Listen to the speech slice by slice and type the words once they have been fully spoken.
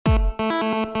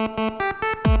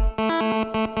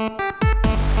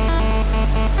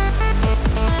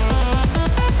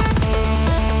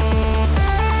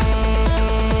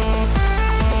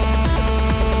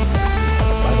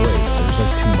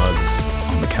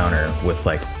counter with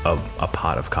like a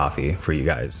pot of coffee for you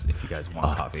guys if you guys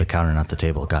want coffee. The counter, not the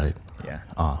table. Got it. Yeah.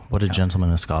 Oh, what a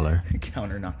gentleman, a scholar.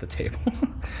 Counter, not the table.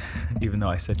 Even though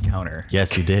I said counter.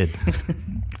 Yes, you did.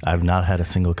 I've not had a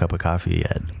single cup of coffee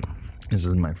yet. This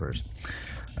is my first.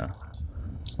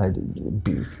 I did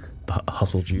beast.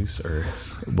 Hustle juice or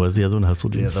Was the other one hustle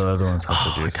juice? Yeah, the other one's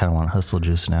hustle I juice. kind of want hustle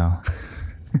juice now.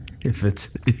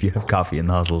 If you have coffee in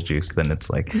the hustle juice, then it's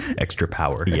like extra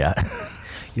power. Yeah.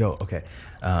 Yo, okay.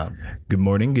 Good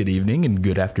morning, good evening, and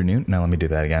good afternoon. Now let me do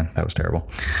that again. That was terrible.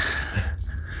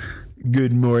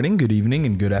 Good morning, good evening,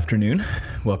 and good afternoon.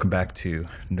 Welcome back to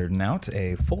Nerdin' Out,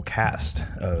 a full cast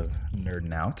of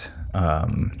Nerdin' Out.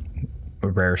 A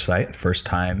rare sight, first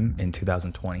time in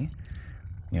 2020.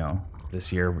 You know,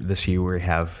 this year we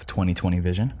have 2020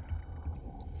 vision.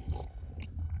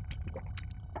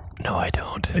 No, I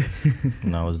don't.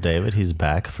 No, it was David. He's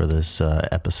back for this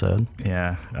episode.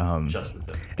 Yeah. Just as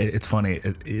It's funny.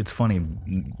 It's funny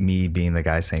me being the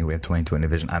guy saying we have 2020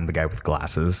 vision. I'm the guy with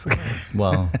glasses.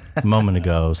 Well, a moment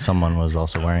ago, someone was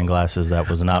also wearing glasses. That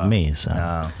was not me. So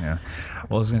Oh, yeah.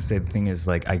 Well, I was going to say, the thing is,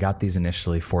 like, I got these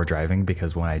initially for driving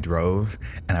because when I drove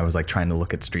and I was, like, trying to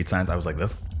look at street signs, I was like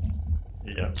this.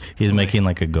 yeah. he's making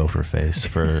like a gopher face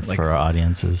for Like- our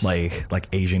audiences. Like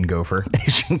Asian gopher.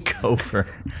 Asian gopher.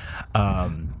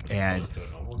 And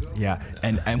yeah,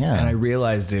 and I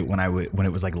realized it when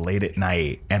it was like late at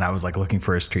night and I was like looking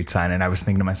for a street sign and I was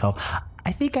thinking to myself,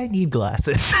 I think I need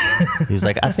glasses. He's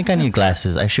like, I think I need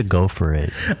glasses. I should go for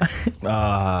it.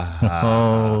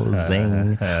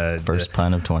 Zing. First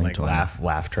pun of 2020. Like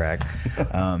laugh track.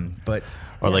 But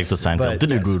Or like the Seinfeld. but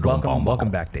yes, welcome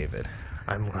back, David.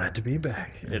 I'm glad to be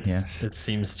back. Yes. It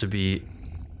seems to be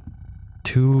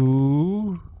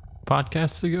 2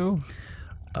 podcasts ago.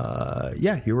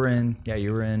 You were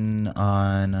in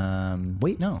on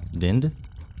wait, no. Dind?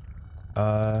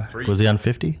 3. Was he on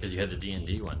 50? Because you had the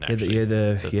D&D one, He actually.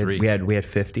 had So 3. we had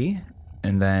 50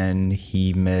 and then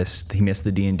he missed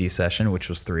the D&D session, which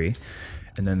was 3.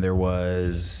 And then there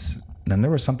was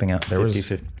something else. There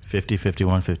was 50,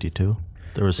 51, 52.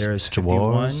 There was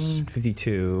 51,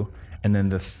 52, and then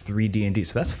the 3 D&D.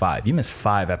 So that's 5. You missed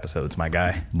 5 episodes, my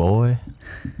guy. Boy,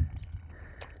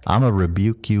 I'ma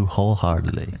rebuke you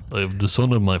wholeheartedly. I have the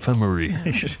son of my family.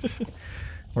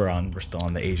 We're still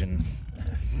on the Asian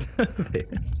the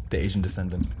Asian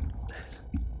descendant.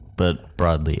 But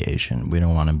broadly Asian. We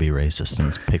don't want to be racist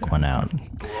and pick one out.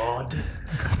 Broad.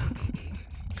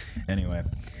 Anyway,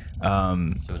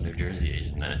 So New Jersey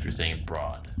Asian, then if you're saying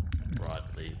broadly.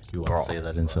 You want to say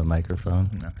that into the microphone?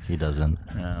 No. He doesn't.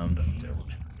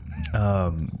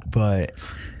 but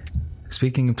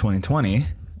speaking of 2020,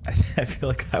 I feel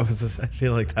like that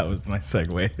was my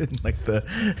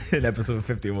segue in episode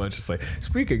 51. Just like,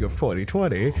 speaking of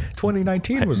 2020,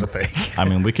 2019 was a thing. I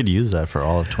mean, we could use that for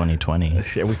all of 2020.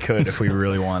 Yeah, we could if we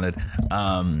really wanted.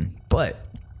 But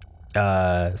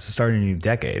starting a new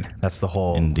decade. That's the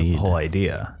whole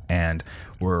idea. And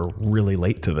we're really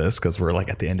late to this because we're like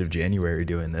at the end of January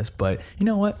doing this. But you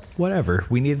know what? Whatever.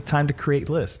 We needed time to create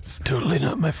lists. Totally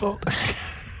not my fault.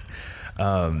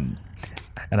 And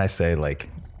I say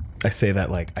that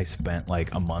like I spent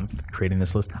like a month creating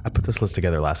this list. I put this list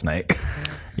together last night.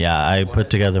 Yeah, I put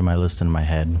together my list in my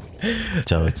head.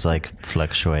 So it's like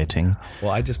fluctuating.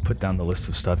 Well, I just put down the list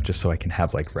of stuff just so I can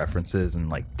have like references and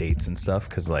like dates and stuff.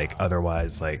 Cause like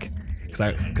otherwise like,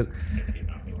 I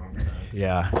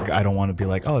don't want to be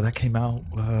like, oh, that came out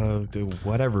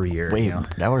whatever year. Wait, you know?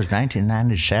 that was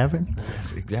 1997?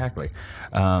 Yes, exactly.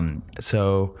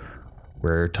 So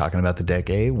we're talking about the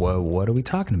decade. What are we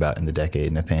talking about in the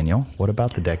decade, Nathaniel? What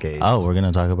about the decade? Oh, we're going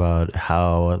to talk about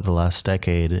how the last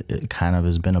decade it kind of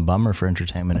has been a bummer for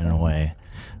entertainment in a way.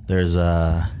 There's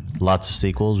lots of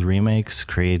sequels, remakes,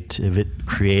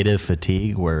 creative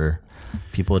fatigue where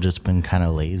people have just been kind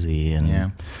of lazy. And Yeah.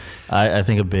 I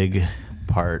think a big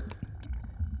part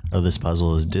of this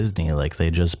puzzle is Disney. Like,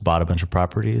 they just bought a bunch of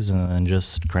properties and then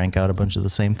just crank out a bunch of the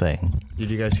same thing.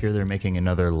 Did you guys hear they're making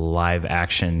another live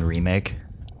action remake?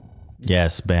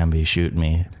 Yes, Bambi, shoot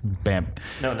me. Bam.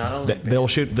 No, not only They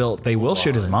will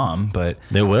shoot his mom, but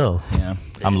They will. yeah.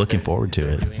 I'm looking forward to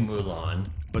it. doing Mulan,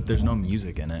 But there's no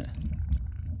music in it.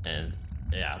 and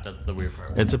yeah, that's the weird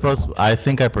part. I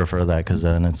think I prefer that because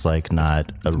then it's like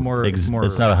not It's more- it's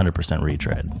not 100%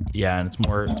 retread. Yeah, and it's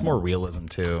more realism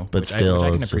too. But which still, I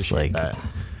can it's just appreciate like- that.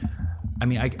 I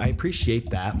mean, I appreciate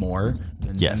that more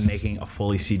than Yes. making a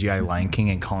fully CGI Lion King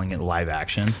and calling it live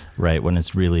action. Right, when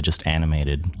it's really just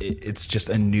animated. It's just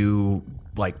a new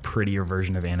like prettier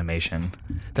version of animation.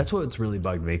 That's what's really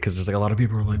bugged me, because there's like a lot of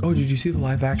people who are like, oh, did you see the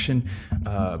live action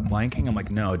Lion King? I'm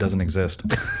like, no, it doesn't exist.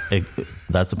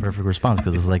 That's a perfect response,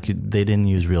 because it's like they didn't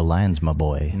use real lions, my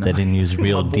boy. No. They didn't use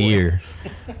real deer.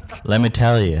 Let me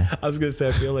tell you. I was gonna say,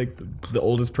 I feel like the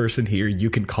oldest person here, you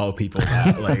can call people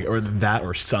that, like,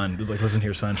 or son. It's like, listen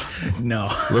here, son.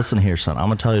 No. Listen here, son. I'm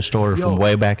gonna tell you a story from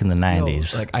way back in the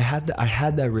 90s. Like I had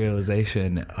that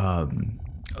realization,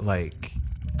 like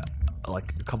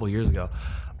a couple years ago,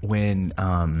 when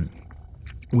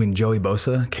Joey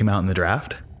Bosa came out in the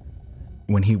draft.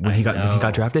 When he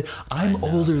got drafted, I'm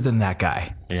older than that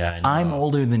guy. Yeah, I know. I'm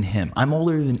older than him. I'm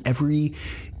older than every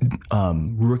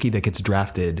rookie that gets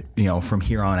drafted, from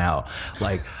here on out.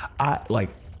 Like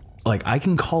I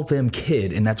can call them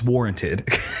kid, and that's warranted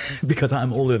because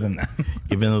I'm older than them.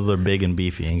 Even though they're big and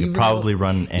beefy, and can probably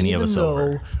run any of us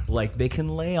over. Like, they can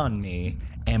lay on me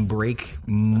and break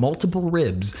multiple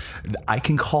ribs, I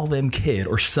can call them kid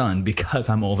or son because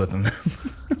I'm older than them.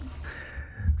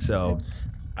 So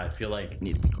I feel like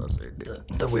need to be closer.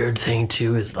 The weird thing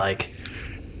too is like,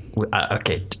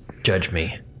 okay, judge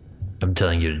me. I'm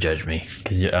telling you to judge me,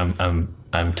 because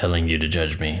I'm telling you to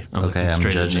judge me. I'm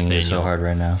judging you so hard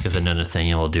right now, because then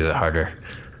Nathaniel will do it harder.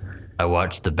 I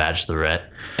watched The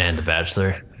Bachelorette and The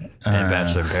Bachelor and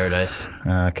Bachelor in Paradise.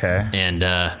 Okay. And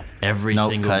every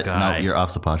single guy. No, you're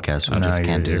off the podcast. We just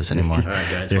can't do this anymore. All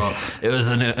right, guys. Well, it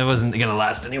wasn't gonna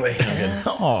last anyway.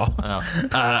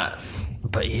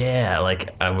 But yeah,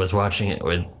 like, I was watching it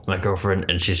with my girlfriend,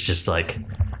 and she's just like,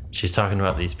 she's talking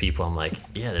about these people. I'm like,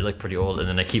 yeah, they look pretty old. And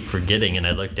then I keep forgetting, and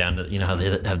I look down to, how they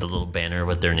have the little banner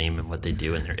with their name and what they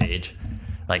do and their age.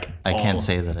 Like, I can't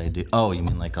say that I do. Oh, you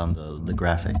mean like on the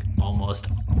graphic? Almost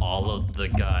all of the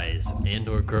guys and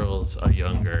or girls are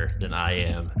younger than I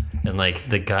am. And like,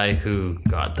 the guy who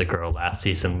got the girl last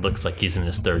season looks like he's in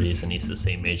his 30s, and he's the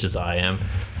same age as I am.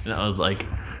 And I was like,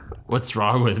 what's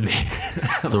wrong with me?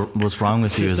 What's wrong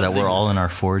with you is that we're all in our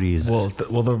 40s.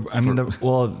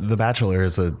 The Bachelor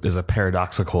is a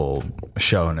paradoxical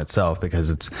show in itself, because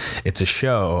it's a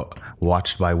show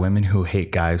watched by women who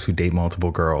hate guys who date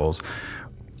multiple girls.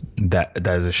 That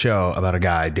is a show about a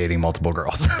guy dating multiple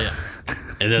girls. Yeah.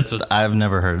 And that's what I've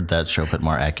never heard that show put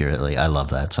more accurately. I love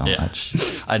that so much.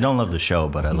 I don't love the show,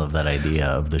 but I love that idea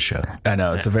of the show. I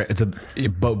know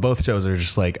both shows are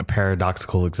just like a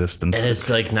paradoxical existence. And it's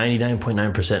like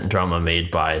 99.9% drama made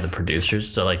by the producers.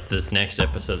 So like, this next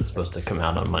episode is supposed to come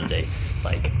out on Monday.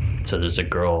 Like, so there's a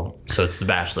girl. So it's The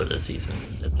Bachelor this season.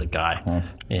 It's a guy,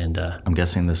 and I'm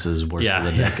guessing this is worst of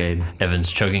the decade.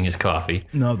 Evan's chugging his coffee.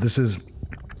 No, this is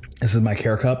my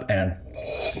care cup, and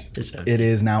it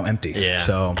is now empty. Yeah.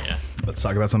 So let's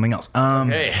talk about something else.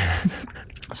 Okay.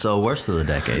 So worst of the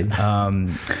decade.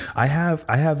 I have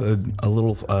a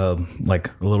little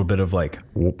bit of like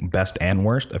best and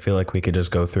worst. I feel like we could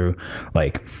just go through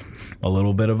like a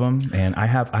little bit of them, and I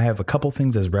have a couple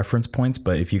things as reference points,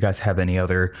 but if you guys have any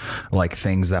other like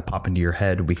things that pop into your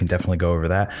head, we can definitely go over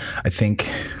that. I think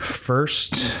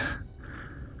first,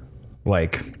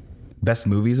 like, best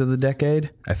movies of the decade,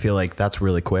 I feel like that's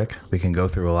really quick. We can go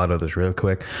through a lot of those really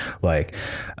quick, like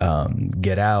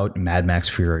Get Out, Mad Max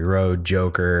Fury Road,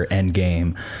 Joker,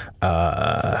 Endgame,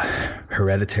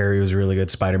 Hereditary was really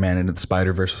good, Spider-Man Into the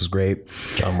Spider-Verse was great,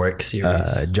 John Wick series,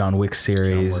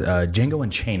 Django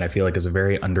Unchained I feel like is a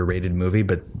very underrated movie,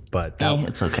 but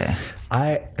it's okay.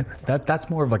 That's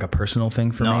more of like a personal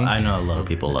thing for me. I know a lot of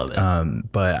people love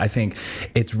it, but I think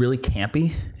it's really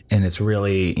campy. And it's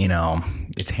really,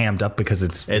 it's hammed up because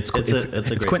it's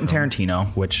Quentin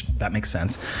Tarantino, which that makes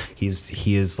sense. He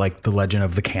is like the legend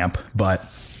of the camp, but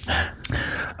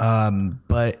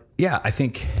yeah, I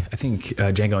think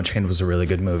Django Unchained was a really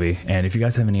good movie. And if you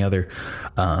guys have any other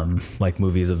like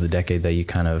movies of the decade that you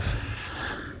kind of,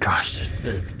 gosh,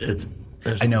 there's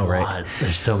I know, a lot. Right?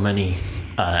 There's so many.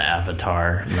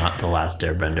 Avatar, not The Last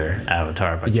Airbender.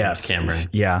 Avatar by James Cameron.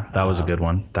 Yeah, that was a good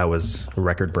one. That was a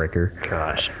record breaker.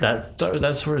 Gosh, that sort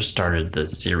of started the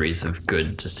series of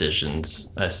good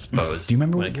decisions, I suppose. Do you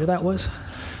remember what year that was?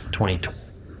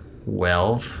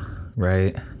 2012.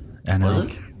 Right. I know. Was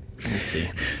it? Let's see.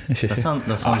 That sounds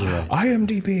right.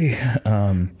 IMDb.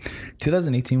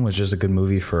 2018 was just a good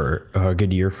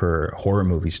year for horror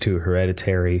movies too.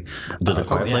 Hereditary.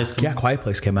 Quiet Place? Quiet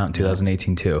Place came out in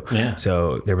 2018 too. Yeah.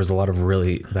 So there was a lot of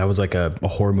that was like a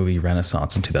horror movie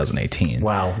renaissance in 2018.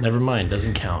 Wow. Never mind.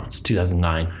 Doesn't count. It's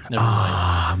 2009. Never mind.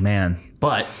 Ah, man.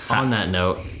 But on that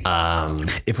note,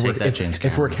 if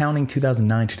we're counting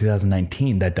 2009 to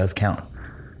 2019, that does count.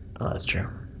 Oh, that's true.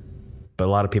 but a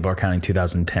lot of people are counting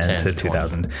 2010 to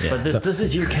 2000. Yeah. But does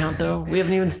this year count though? We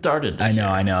haven't even started this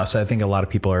I know. So I think a lot of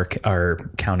people are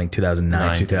counting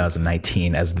 2009,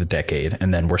 2019 as the decade,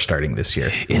 and then we're starting this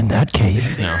year. In that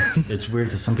case, no. It's weird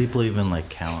because some people even like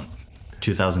count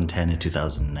 2010 to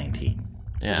 2019.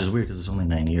 Yeah. Which is weird because it's only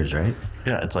 9 years, right?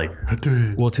 Yeah, it's like...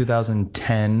 Well,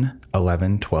 2010,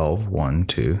 11, 12, 1,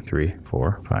 2, 3,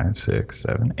 4, 5, 6,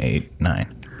 7, 8,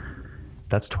 9.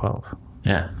 That's 12.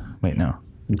 Yeah. Wait, no.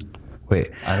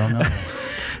 Wait. I don't know.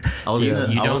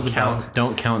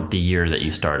 Don't count the year that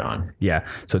you start on. Yeah.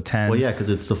 So 10. Well, yeah, because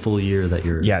it's the full year that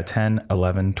you're... Yeah, 10,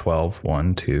 11, 12,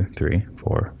 1, 2, 3,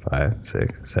 4, 5,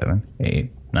 6, 7,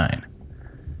 8, 9.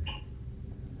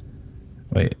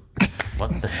 Wait.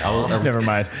 What the hell? Never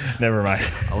mind. I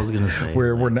was gonna say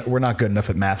we're not good enough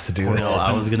at math to do this. No,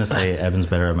 I was gonna say Evan's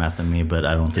better at math than me, but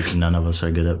I don't think none of us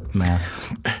are good at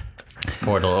math.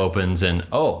 Portal opens and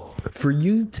For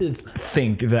you to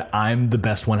think that I'm the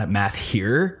best one at math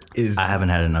here is I haven't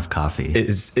had enough coffee.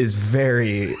 Is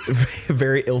very,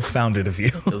 very ill-founded of you.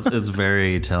 It's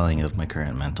very telling of my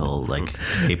current mental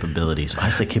capabilities.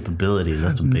 I say capabilities.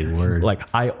 That's a big word. Like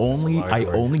I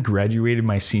only graduated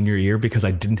my senior year because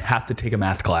I didn't have to take a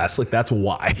math class. Like that's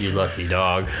why. you lucky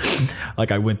dog.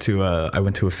 Like I went to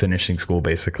a finishing school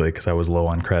basically because I was low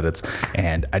on credits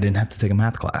and I didn't have to take a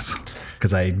math class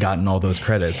because I had gotten all those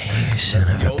credits.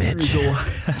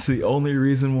 That's the only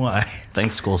reason why.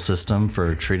 Thanks, school system,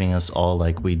 for treating us all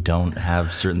like we don't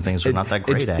have certain things we're not that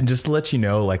great at. And just to let you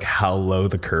know, like how low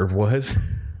the curve was,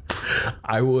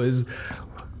 I was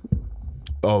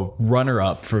a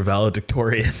runner-up for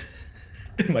valedictorian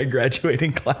in my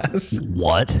graduating class.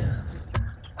 What?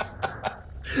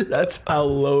 That's how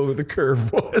low the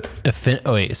curve was.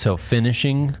 So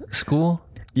finishing school?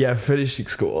 Yeah, finishing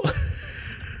school.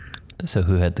 So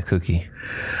who had the cookie?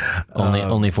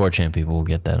 Only 4chan people will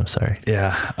get that. I'm sorry.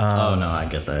 Yeah. Oh no, I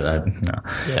get that.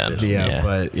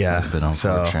 But been on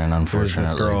 4chan, unfortunately. There's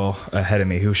this girl ahead of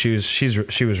me who she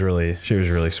was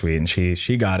really sweet, and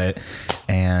she got it,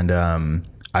 and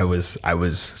I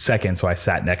was second, so I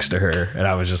sat next to her, and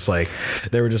I was just like,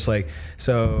 they were just like,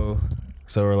 so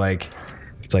we're like.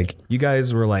 It's like you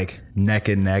guys were like neck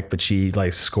and neck, but she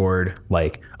like scored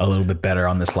like a little bit better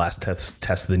on this last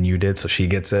test than you did, so she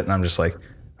gets it. And I'm just like,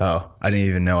 oh, I didn't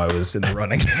even know I was in the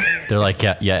running. They're like,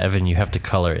 yeah, Evan, you have to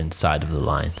color inside of the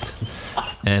lines.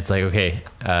 And it's like, okay.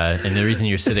 And the reason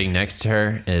you're sitting next to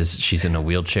her is she's in a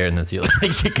wheelchair, and that's the only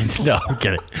thing she can. No, I'm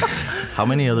kidding. How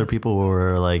many other people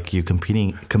were like you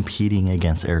competing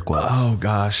against Eric Wells? Oh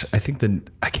gosh, I think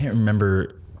I can't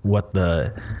remember what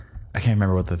the.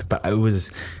 But I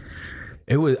was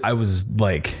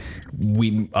like,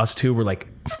 us two were like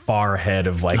far ahead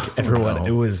of like everyone. No.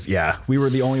 It was, we were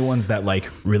the only ones that like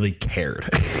really cared.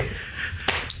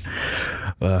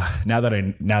 Now that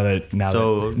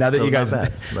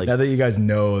you guys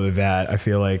know that, I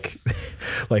feel like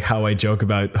how I joke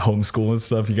about homeschool and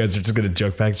stuff, you guys are just gonna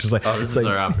joke back. It's just like, this is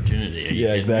our opportunity.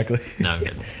 Yeah, exactly. No, I'm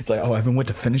kidding. It's like, Evan went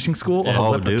to finishing school.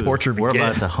 Let the torture begin. We're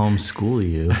about to homeschool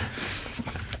you.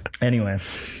 Anyway,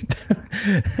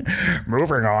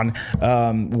 moving on.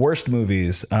 Worst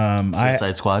movies.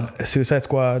 Suicide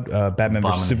Squad, Batman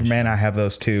vs Superman. I have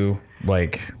those two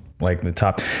like the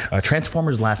top.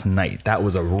 Transformers Last Night. That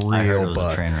was a real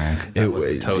bug. Train wreck. It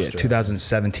was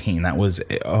 2017. That was,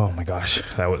 oh my gosh,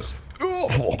 that was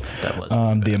awful. That was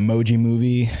the Emoji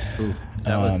Movie. Ooh,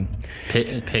 that was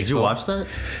Pixel. Did you watch that?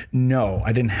 No,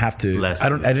 I didn't have to. I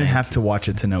didn't have to watch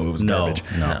it to know it was garbage.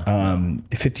 No.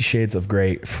 50 Shades of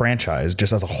Grey franchise,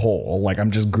 just as a whole. Like I'm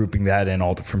just grouping that in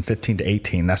all from 15 to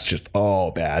 18. That's just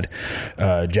all bad.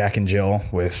 Jack and Jill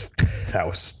that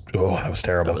was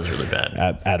terrible. That was really bad.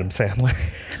 Adam Sandler.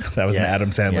 That was an Adam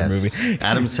Sandler movie.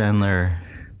 Adam Sandler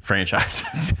franchise.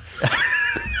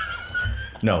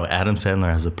 No, Adam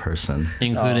Sandler as a person.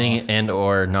 Including and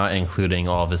or not including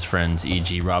all of his friends,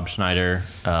 e.g. Rob Schneider,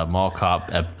 Mall Cop,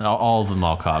 all of the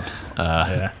Mall Cops.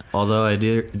 Although I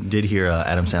did hear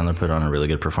Adam Sandler put on a really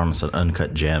good performance on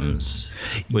Uncut Gems,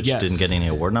 which didn't get any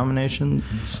award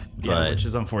nominations. Which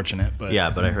is unfortunate. But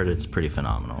but I heard it's pretty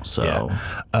phenomenal. So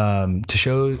to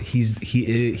show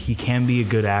he can be a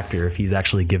good actor if he's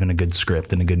actually given a good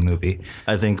script and a good movie.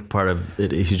 I think part of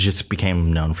it, he just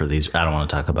became known for these. I don't want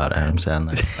to talk about Adam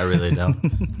Sandler. I really don't.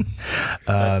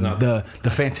 The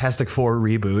Fantastic Four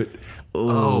reboot.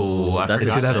 Oh, I that's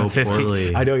forgot.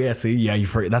 2015. I know. Yeah. See, yeah, you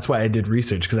forget. That's why I did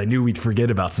research because I knew we'd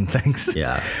forget about some things.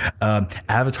 Yeah.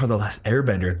 Avatar: The Last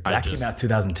Airbender that came out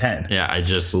 2010. Yeah,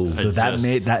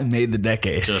 that made the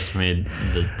decade. Just made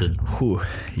the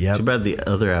Yep. Too bad the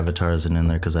other Avatar isn't in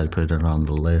there because I'd put it on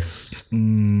the list.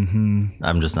 Mm-hmm.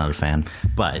 I'm just not a fan,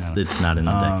 but it's not in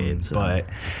the decade. So.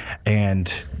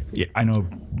 And I know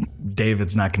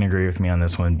David's not going to agree with me on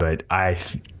this one, but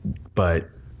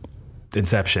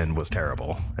Inception was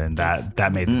terrible, and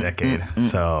that made the decade.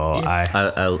 So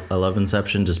I love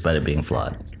Inception despite it being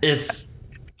flawed. It's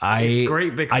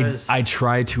great because I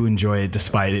try to enjoy it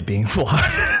despite it being flawed.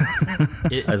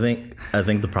 I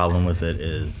think the problem with it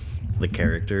is the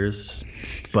characters,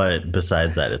 but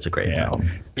besides that, it's a great film.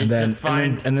 And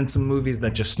then some movies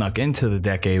that just snuck into the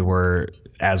decade were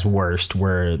as worst.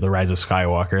 Were The Rise of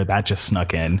Skywalker that just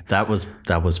snuck in. That was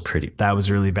pretty. That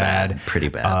was really bad. Pretty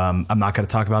bad. I'm not going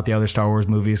to talk about the other Star Wars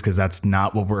movies because that's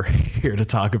not what we're here to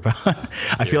talk about.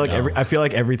 I feel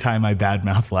like every time I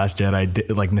badmouth Last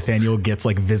Jedi, like Nathaniel gets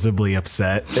like visibly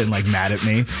upset and like mad at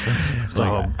me.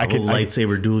 Like, I will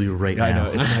lightsaber duel you right now. I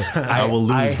know. It's like, I will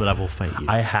lose, but I will fight you.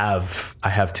 I have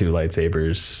 2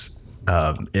 lightsabers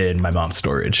in my mom's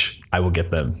storage. I will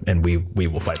get them and we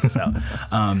will fight this out.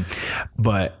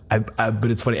 But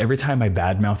it's funny, every time I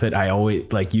badmouth it, I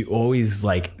always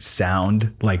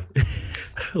sound like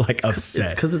upset.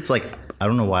 It's because it's like, I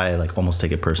don't know why I almost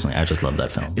take it personally. I just love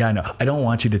that film. Yeah, I know. I don't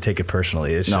want you to take it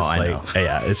personally. It's just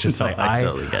yeah, it's just I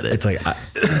totally get it. It's like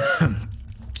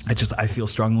I feel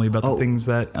strongly about the things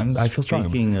that I feel strong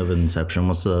about. Speaking of Inception,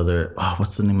 what's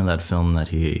the name of that film that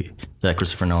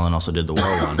Christopher Nolan also did, the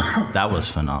War one? That was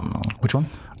phenomenal. Which one?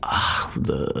 I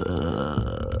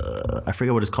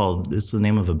forget what it's called. It's the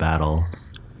name of a battle.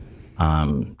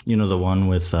 The one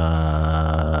with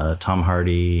Tom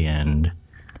Hardy and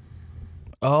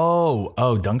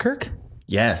Dunkirk?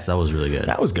 Yes, that was really good.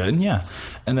 That was good, yeah.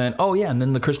 And then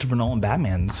the Christopher Nolan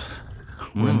Batmans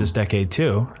were in this decade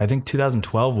too. I think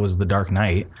 2012 was The Dark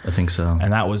Knight. I think so.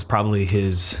 And that was probably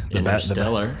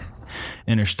Interstellar.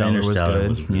 Interstellar was good.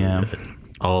 Was really good.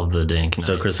 All of the dank nights.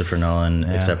 So Christopher Nolan,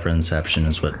 except for Inception,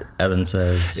 is what Evan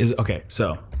says.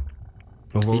 So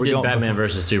he did Batman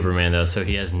versus Superman though, so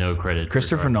he has no credit.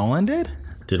 Christopher Nolan did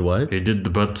what? He did the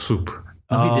butt soup.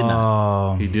 No, he did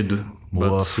not. He did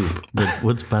butt soup.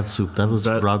 What's bat soup? That was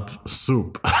Rob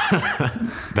Soup.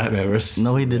 Batman versus.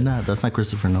 No, he did not. That's not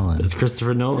Christopher Nolan. It's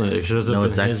Christopher Nolan. It shows up in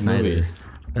it's Zack his Snyder. movies.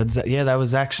 That was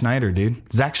Zack Snyder,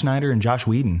 dude. Zack Snyder and Josh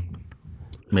Whedon.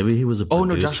 Maybe he was a producer. Oh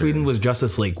no, Josh Whedon was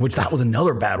Justice League, which that was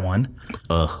another bad one.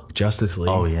 Justice League.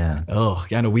 Oh yeah. Oh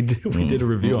yeah. No, we did a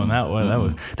review on that one.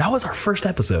 That was our first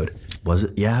episode. Was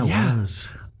it? Yeah, it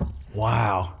was.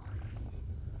 Wow.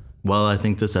 Well, I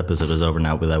think this episode is over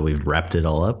now that we've wrapped it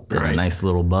all up in a nice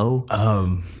little bow.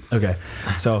 Okay.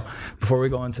 So before we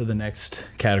go on to the next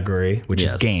category, which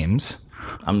is games.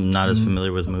 I'm not as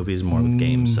familiar with movies, more with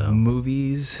games. So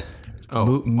movies.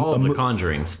 All of the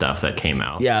Conjuring stuff that came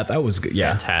out. Yeah, that was good.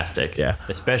 Yeah, fantastic. Yeah,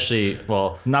 especially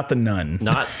not the Nun,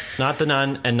 not the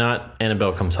Nun, and not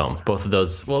Annabelle Comes Home. Both of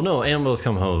those. Well, no, Annabelle's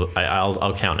Come Home.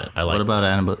 I'll count it. What about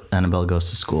Annabelle Goes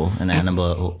to School and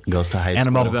Annabelle Goes to High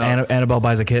School? Annabelle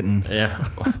Buys a Kitten. Yeah.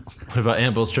 What about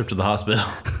Annabelle's Trip to the Hospital?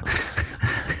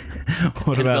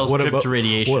 Annabelle's trip to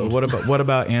radiation. What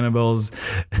about Annabelle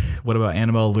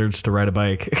learns to ride a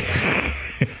bike?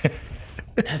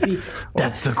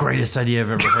 That's the greatest idea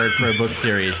I've ever heard for a book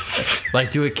series.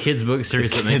 Do a kids book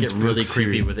series but make it really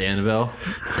creepy with Annabelle.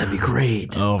 That'd be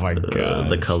great. Oh my god.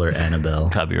 The color Annabelle.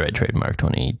 Copyright trademark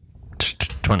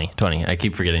 2020. I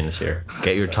keep forgetting this year.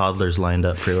 Get your toddlers lined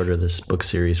up. Pre-order this book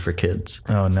series for kids.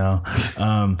 Oh no.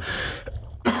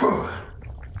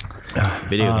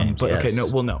 Video games. But yes. Okay, no.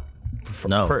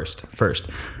 No. First,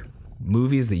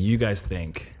 movies that you guys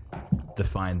think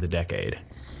defined the decade.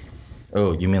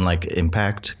 Oh, you mean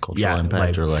impact, cultural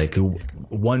impact, or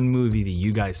one movie that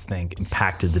you guys think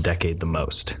impacted the decade the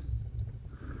most?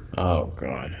 Oh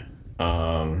God.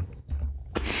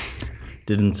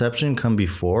 Did Inception come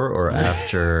before or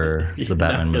after the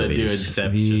Batman movies?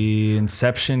 The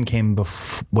Inception came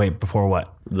before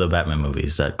what? The Batman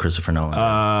movies that Christopher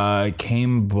Nolan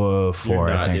came before.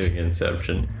 You're not I think. doing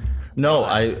Inception. No,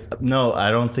 I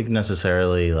don't think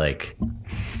necessarily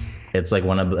it's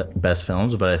one of the best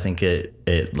films, but I think it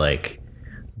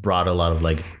brought a lot of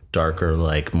darker,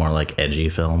 more edgy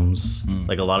films.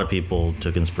 A lot of people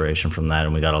took inspiration from that,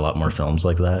 and we got a lot more films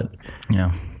like that.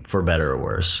 Yeah, for better or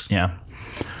worse. Yeah,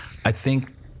 I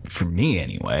think for me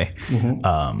anyway,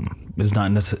 it's not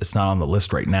on the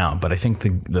list right now, but I think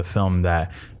the film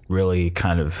that really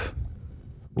kind of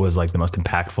was like the most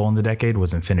impactful in the decade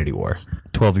was Infinity War.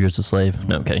 12 Years a Slave.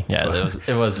 No, I'm kidding. Yeah,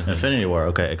 it was Infinity War.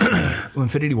 Okay.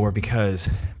 Infinity War, because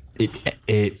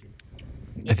I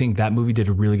think that movie did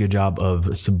a really good job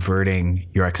of subverting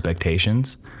your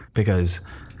expectations, because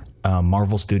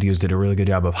Marvel Studios did a really good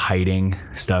job of hiding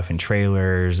stuff in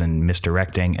trailers and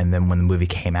misdirecting. And then when the movie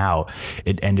came out,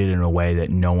 it ended in a way that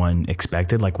no one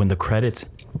expected. Like when the credits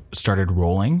started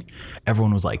rolling,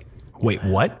 everyone was like, wait,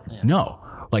 what? Yeah. No.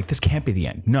 Like, this can't be the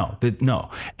end. No.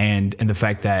 And the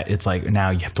fact that it's like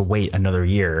now you have to wait another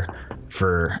year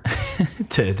for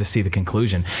to see the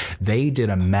conclusion. They did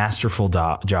a masterful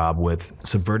job with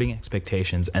subverting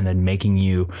expectations and then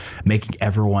making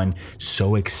everyone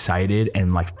so excited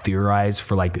and like theorize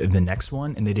for like the next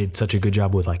one. And they did such a good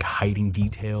job with like hiding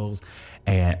details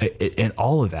and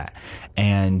all of that.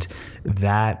 And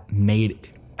that made,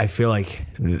 I feel like,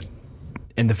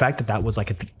 and the fact that was like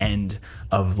at the end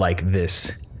of like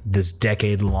this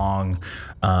decade long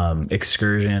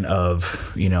excursion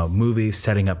of, you know, movies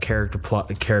setting up character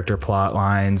plot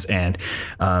lines and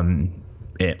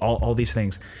all these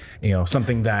things, you know,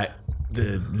 something that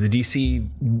the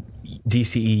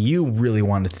DCEU really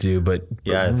wanted to do, but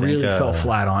really fell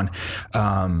flat on.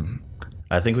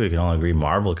 I think we can all agree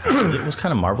it was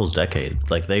kind of Marvel's decade.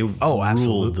 Like they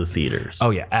ruled the theaters.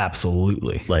 Oh yeah,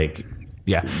 absolutely. Like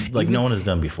no one has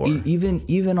done before.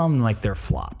 Even on like their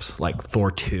flops, like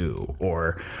Thor 2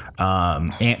 or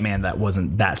Ant-Man, that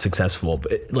wasn't that successful,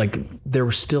 but like there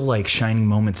were still like shining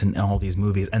moments in all these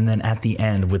movies. And then at the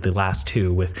end with the last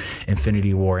two, with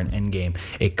Infinity War and Endgame,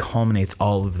 it culminates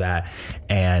all of that.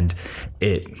 And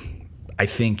I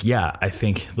think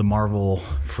the Marvel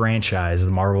franchise,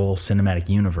 the Marvel Cinematic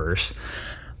Universe,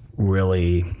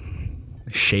 really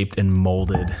shaped and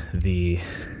molded the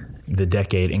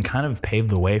decade and kind of paved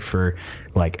the way for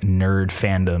like nerd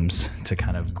fandoms to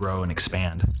kind of grow and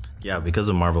expand. Yeah, because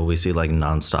of Marvel, we see like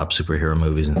nonstop superhero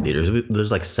movies in theaters.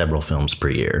 There's like several films per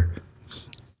year,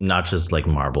 not just like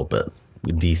Marvel, but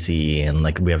DC, and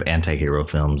like we have anti-hero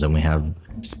films and we have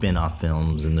spin-off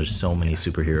films, and there's so many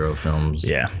superhero films.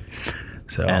 Yeah.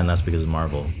 So, and that's because of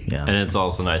Marvel. Yeah. And it's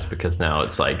also nice because now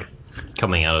it's like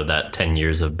coming out of that 10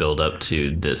 years of build up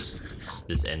to this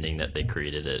ending that they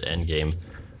created at Endgame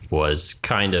was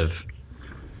kind of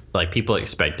like people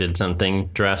expected something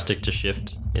drastic to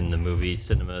shift in the movie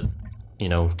cinema, you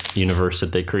know, universe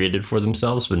that they created for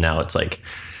themselves. But now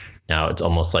it's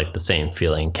almost like the same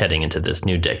feeling heading into this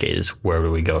new decade is where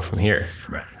do we go from here?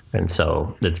 Right. And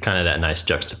so it's kind of that nice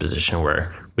juxtaposition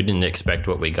where we didn't expect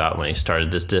what we got when we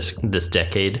started this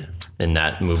decade in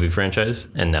that movie franchise.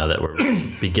 And now that we're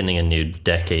beginning a new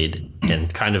decade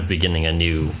and kind of beginning a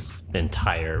new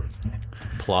entire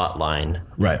plot line,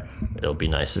 right, it'll be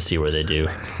nice to see where they do.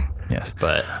 Yes.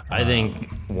 But I think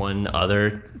one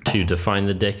other to define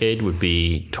the decade would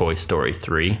be Toy Story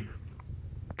 3.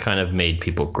 Kind of made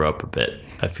people grow up a bit.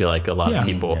 I feel like a lot of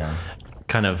people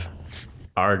kind of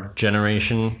our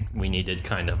generation, we needed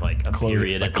kind of like a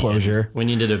period at closure. We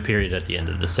needed a period at the end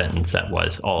of the sentence that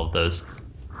was all of those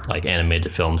like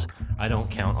animated films. I don't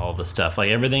count all the stuff, like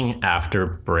everything after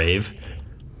Brave,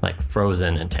 like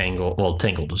Frozen and Tangled. Well,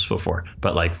 Tangled was before,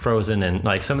 but like Frozen and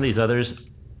like some of these others,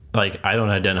 like I don't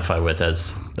identify with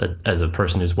as a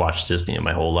person who's watched Disney in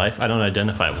my whole life. I don't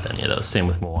identify with any of those. Same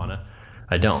with Moana.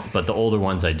 I don't, but the older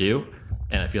ones I do.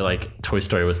 And I feel like Toy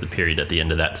Story was the period at the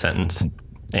end of that sentence.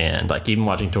 And like even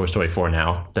watching Toy Story 4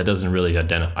 now, that doesn't really I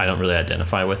don't really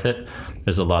identify with it.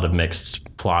 There's a lot of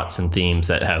mixed plots and themes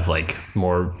that have like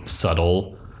more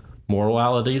subtle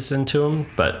moralities into them.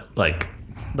 But like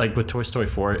with Toy Story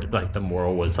 4, like the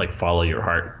moral was like follow your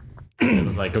heart. It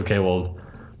was like, okay, well,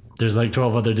 there's like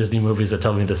 12 other Disney movies that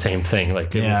tell me the same thing.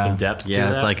 Like give me some depth to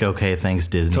that. It's like, okay, thanks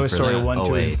Disney. Toy Story for that. 1,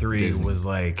 2, and 3 Disney. Was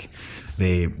like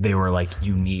they were like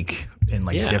unique and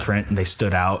like different, and they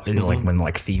stood out in like when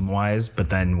like theme wise. But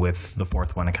then with the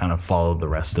fourth one, it kind of followed the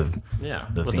rest of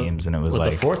the themes, and it was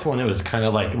like the fourth one. It was kind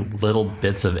of like little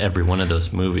bits of every one of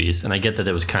those movies, and I get that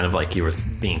it was kind of like you were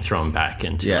being thrown back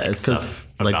into it's because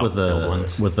like with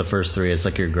the first three, it's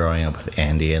like you're growing up with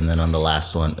Andy, and then on the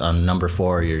last one, on number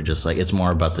 4, you're just like it's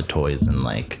more about the toys and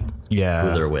like who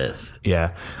they're with.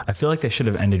 Yeah, I feel like they should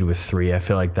have ended with 3. I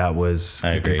feel like that was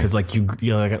I agree because like you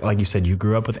like you said, you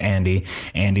grew up with Andy.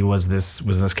 Andy was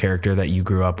this character that you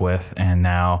grew up with, and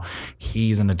now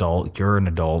he's an adult. You're an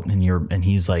adult, and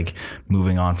he's like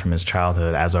moving on from his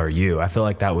childhood, as are you. I feel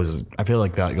like that was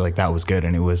good,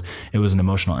 and it was an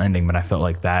emotional ending. But I felt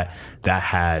like that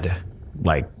had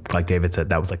like David said,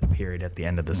 that was like the period at the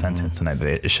end of the sentence, and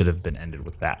it should have been ended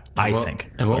with that. I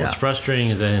think. And what was frustrating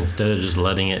is that instead of just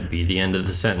letting it be the end of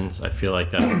the sentence, I feel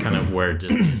like that's kind of where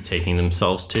Disney is taking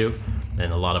themselves to,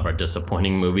 and a lot of our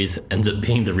disappointing movies ends up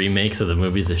being the remakes of the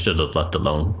movies they should have left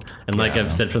alone. And like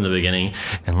I've said from the beginning,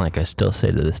 and like I still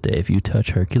say to this day, if you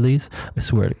touch Hercules, I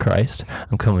swear to Christ,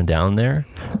 I'm coming down there.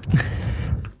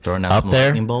 Throwing out Up some there.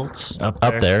 lightning bolts. Up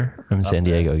there. I'm in San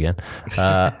Diego again.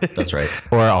 That's right.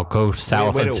 Or I'll go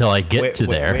south until I get to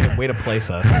there. Way to place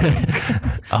us.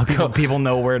 I'll go. People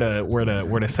know where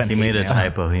to send. He made a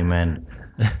typo. He meant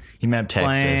Texas.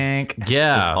 Texas.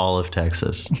 Yeah. Just all of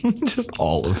Texas. Just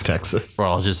all of Texas. Or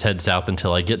I'll just head south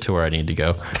until I get to where I need to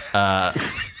go.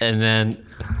 And then,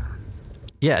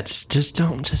 yeah, just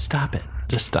stop it.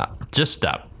 Just stop.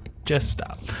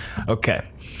 Okay.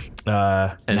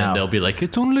 And then they'll be like,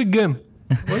 it's only a game.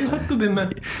 Why you have to be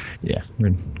mad? Yeah,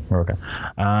 we're okay.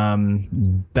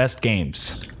 Best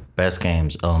games. Best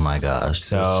games. Oh my gosh.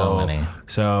 So many.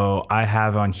 So I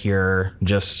have on here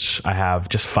just 5.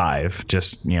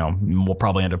 Just, we'll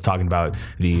probably end up talking about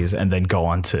these and then go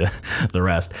on to the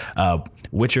rest.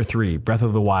 Witcher 3, Breath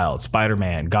of the Wild,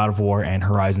 Spider-Man, God of War, and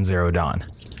Horizon Zero Dawn.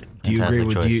 Do you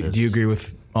agree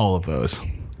with all of those?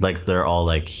 Like they're all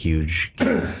like huge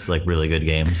games, like really good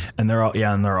games. And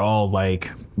they're all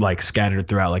like scattered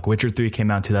throughout. Like Witcher 3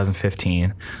 came out in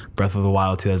 2015, Breath of the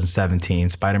Wild 2017,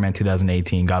 Spider-Man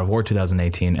 2018, God of War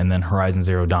 2018, and then Horizon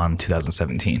Zero Dawn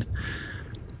 2017.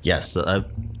 Yes, those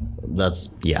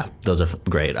are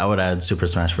great. I would add Super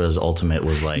Smash Bros. Ultimate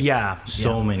was like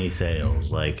many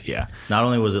sales. Like not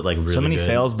only was it like really so many good,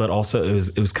 sales, but also it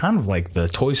was kind of like the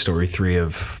Toy Story 3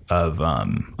 of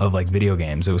like video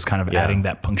games. It was kind of adding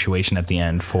that punctuation at the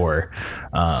end for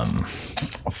fans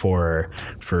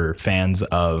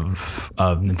of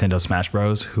Nintendo Smash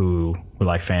Bros. Who were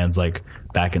like fans like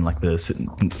back in like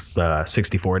the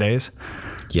 64 days.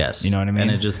 Yes. You know what I mean?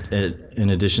 And it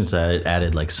in addition to that, it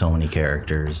added like so many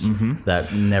characters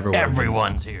that never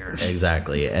Everyone's here.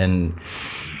 Exactly. And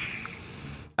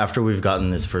after we've gotten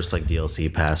this first like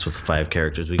DLC pass with 5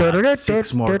 characters, we got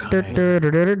 6 more coming.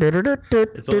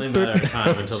 It's only a matter of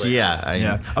time until they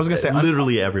I was gonna say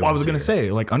literally everyone. I was gonna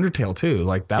say like Undertale too.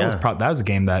 Like that was a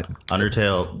game that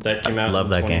Undertale that came out love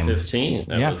in that 2015.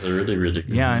 That was a really, really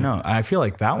good game. I know. I feel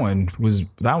like that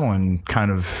one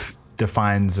kind of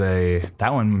that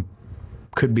one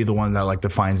could be the one that like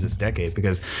defines this decade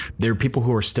because there are people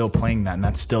who are still playing that and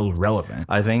that's still relevant.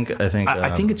 I think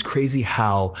it's crazy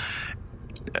how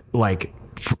like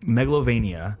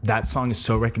Megalovania, that song is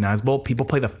so recognizable. People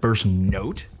play the first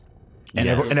note and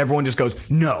everyone just goes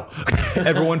no.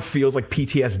 Everyone feels like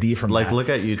PTSD from like that. Look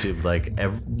at YouTube, like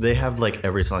they have like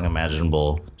every song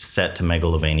imaginable set to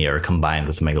Megalovania or combined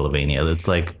with Megalovania. It's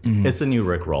like it's the new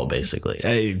Rickroll basically.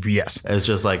 Yes, it's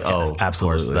just like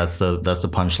absolutely. That's the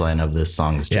punchline of this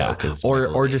song's joke.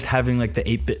 Or just having like the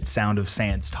 8-bit sound of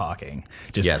Sans talking.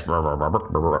 Just there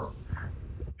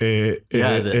you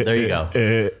go.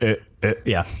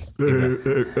 Yeah,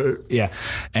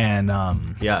 and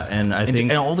and I think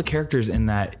and all the characters in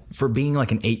that for being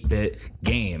like an 8-bit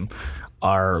game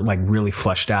are like really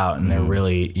fleshed out and they're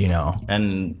really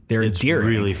and they're it's endearing.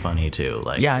 Really funny too.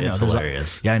 Like I know, it's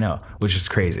hilarious. I know, which is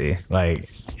crazy. Like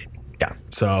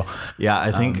so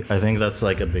I think that's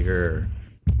like a bigger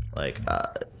like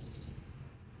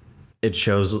it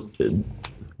shows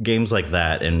games like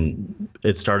that, and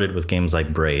it started with games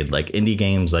like Braid. Like indie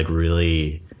games like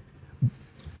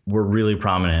were really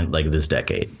prominent like this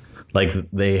decade. Like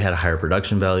they had higher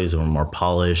production values and were more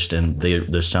polished, and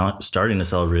they're starting to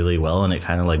sell really well, and it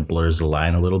kind of like blurs the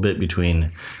line a little bit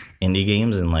between indie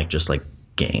games and like just like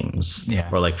games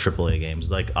or like AAA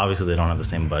games. Like obviously they don't have the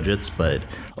same budgets, but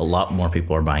a lot more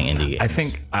people are buying indie games. I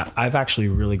think I've actually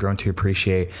really grown to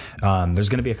appreciate there's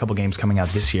going to be a couple games coming out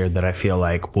this year that I feel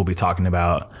like we'll be talking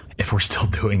about if we're still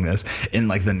doing this in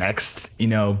like the next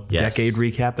decade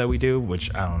recap that we do,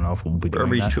 which I don't know if we'll be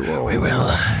doing that.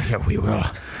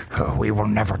 We will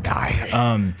never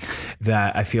die.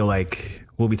 That I feel like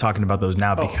we'll be talking about those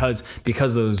now because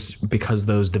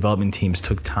those development teams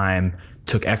took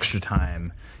extra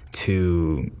time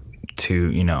to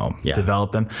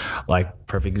develop them. Like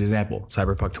perfect example,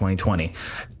 Cyberpunk 2020.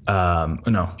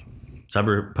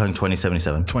 Cyberpunk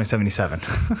 2077.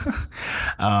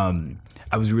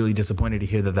 I was really disappointed to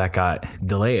hear that got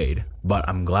delayed, but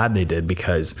I'm glad they did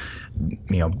because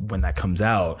when that comes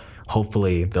out,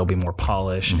 hopefully they'll be more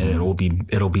polished and it'll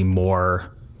be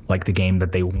more like the game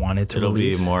that they wanted to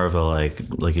release. It'll be more of a like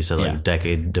you said, like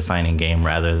decade defining game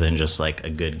rather than just like a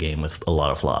good game with a lot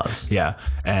of flaws. Yeah.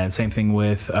 And same thing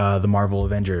with the Marvel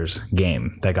Avengers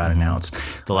game that got announced.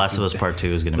 The Last of Us Part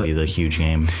 2 is going to be the huge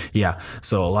game. Yeah.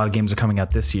 So a lot of games are coming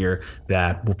out this year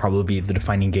that will probably be the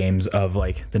defining games of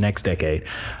like the next decade,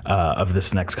 of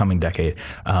this next coming decade.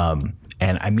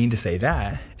 And I mean to say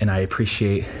that, and I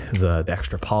appreciate the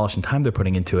extra polish and time they're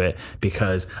putting into it,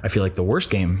 because I feel like the worst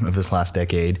game of this last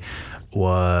decade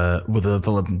was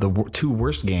the two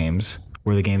worst games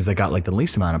were the games that got like the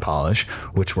least amount of polish,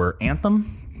 which were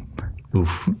Anthem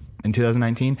in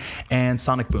 2019 and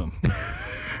Sonic Boom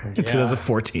in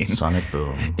 2014. Sonic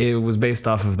Boom. It was based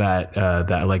off of that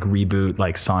like reboot,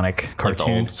 like Sonic cartoon.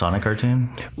 Like the old Sonic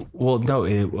cartoon? Well, no,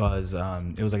 it was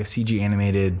like a CG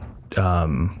animated. I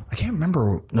can't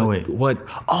remember. What?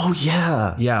 Oh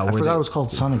yeah, yeah. I forgot it was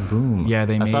called Sonic Boom. Yeah,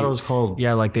 I thought it was called.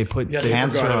 Yeah, like they put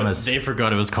cancer on a. They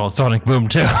forgot it was called Sonic Boom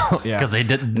too. Yeah, because they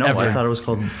didn't. No, I thought it was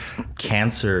called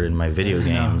cancer in my video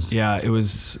games. Yeah, it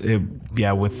was.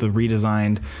 With the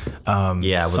redesigned.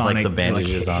 With Sonic, like the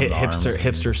bandages on the arms.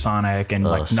 Hipster Sonic and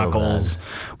like Knuckles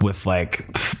with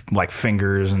like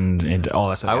fingers and all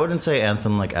that stuff. I wouldn't say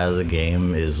Anthem like as a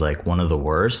game is like one of the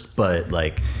worst, but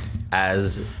like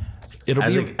as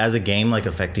a game like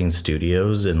affecting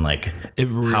studios and like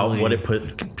what it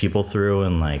put people through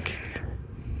and like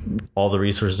all the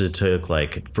resources it took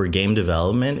like for game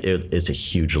development, it's a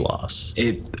huge loss.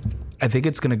 I think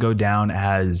it's going to go down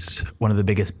as one of the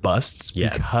biggest busts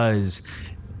because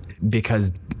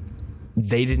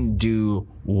they didn't do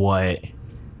what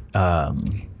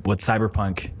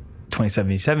Cyberpunk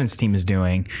 2077's team is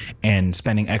doing and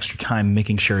spending extra time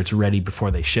making sure it's ready before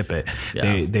they ship it.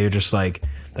 Yeah.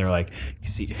 They're like, you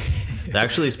see, they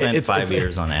actually spent 5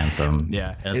 years on Anthem.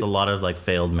 Yeah, and it's a lot of like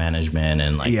failed management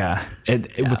and like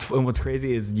What's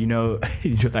crazy is you know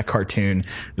that cartoon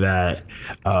that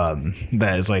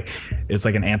is like it's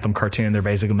like an Anthem cartoon. They're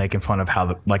basically making fun of how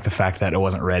the fact that it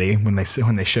wasn't ready when they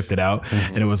shipped it out,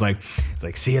 and it was like it's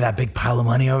like, see that big pile of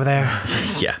money over there?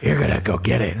 Yeah, you're gonna go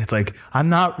get it. And it's like, I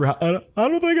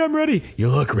don't think I'm ready. You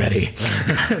look ready.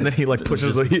 And then he like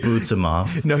pushes boots him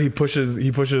off. No, he pushes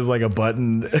like a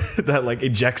button that like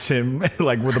ejects him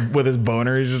like with his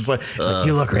boner. He's just like,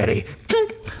 you look ready.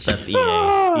 That's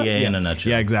EA in a nutshell.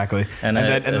 Yeah, exactly. And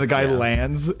then the guy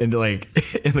lands into like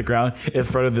in the ground in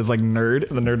front of this like nerd,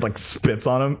 and the nerd like spits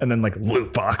on him, and then like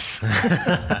loot box.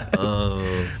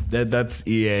 That's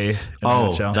EA. In a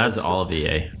nutshell. That's all of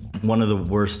EA. One of the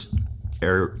worst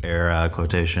air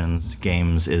quotations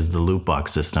games is the loot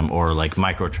box system, or like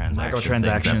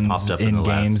microtransactions popped up in the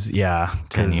games.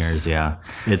 10 years. I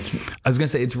was gonna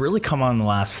say it's really come on in the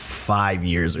last 5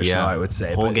 years or so. I would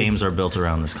say whole games are built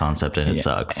around this concept, and it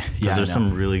sucks because there's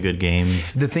some really good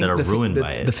games that are ruined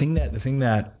by it. The thing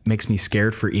that makes me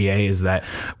scared for EA is that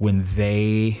when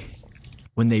they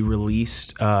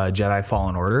released Jedi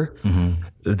Fallen Order,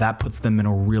 that puts them in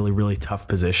a really, really tough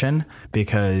position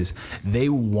because they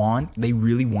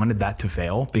really wanted that to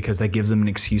fail, because that gives them an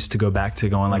excuse to go back to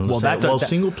going like,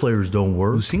 single players don't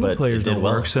work. Single players don't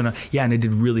work. So and it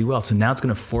did really well. So now it's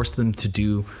going to force them to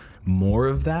do more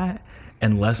of that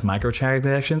and less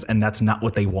microtransactions, and that's not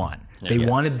what they want. They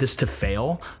wanted this to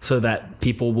fail so that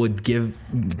people would give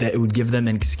them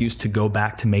an excuse to go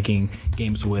back to making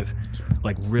games with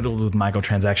like riddled with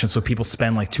microtransactions. So people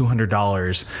spend like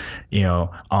 $200,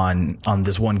 on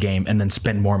this one game and then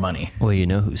spend more money. Well, you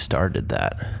know who started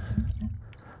that?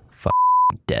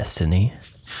 Destiny.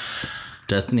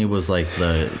 Destiny was like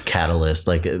the catalyst.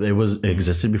 Like it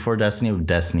existed before Destiny.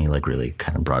 Destiny like really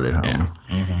kind of brought it home. Yeah.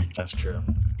 Mm-hmm. That's true.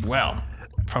 Well,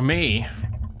 for me,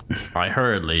 I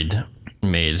hurriedly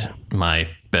made my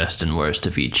best and worst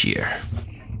of each year.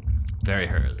 Very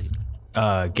hurriedly.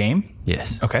 Game?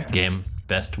 Yes. Okay. Game,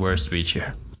 best, worst of each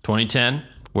year. 2010,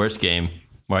 worst game,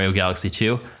 Mario Galaxy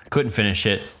 2. Couldn't finish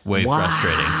it.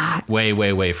 Frustrating.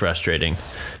 Way frustrating.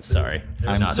 Sorry.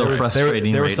 I'm so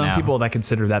frustrating. There were some people that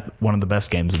consider that one of the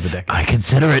best games of the decade. I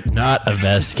consider it not a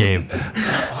best game.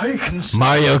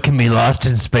 Mario can be lost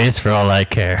in space for all I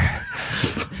care.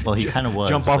 Well, he kind of was.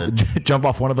 Jump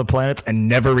off one of the planets and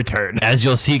never return. As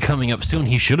you'll see coming up soon,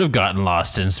 he should have gotten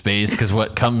lost in space, because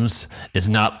what comes is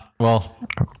not well.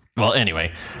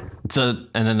 Anyway, and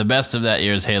then the best of that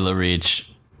year is Halo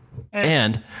Reach,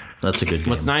 and that's a good game.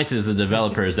 What's nice is the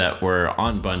developers that were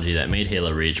on Bungie that made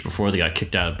Halo Reach before they got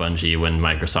kicked out of Bungie when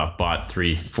Microsoft bought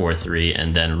 343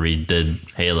 and then redid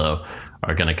Halo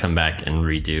are going to come back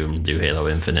and do Halo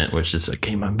Infinite, which is a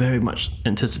game I'm very much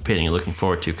anticipating and looking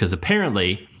forward to, because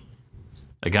apparently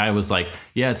a guy was like,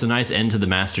 yeah, it's a nice end to the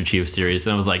Master Chief series.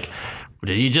 And I was like,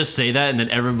 did he just say that? And then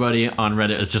everybody on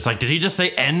Reddit was just like, did he just say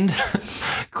end?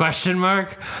 Question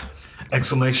mark.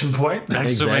 Exclamation point.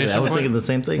 Exactly. I was thinking the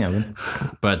same thing, Evan.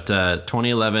 But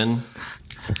 2011,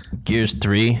 Gears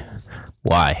 3.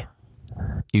 Why?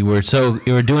 You were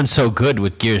doing so good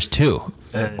with Gears 2.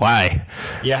 Why?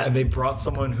 Yeah, they brought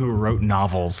someone who wrote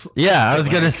novels. Yeah, I was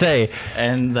going to say.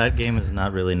 And that game is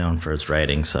not really known for its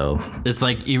writing, so It's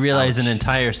like you realize an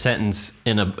entire sentence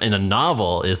in a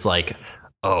novel is like,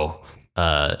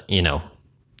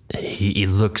 he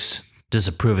looks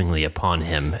disapprovingly upon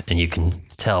him, and you can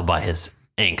tell by his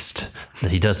angst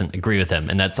that he doesn't agree with him.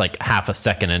 And that's like half a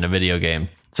second in a video game.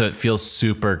 So it feels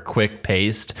super quick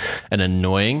paced and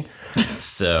annoying.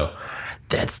 So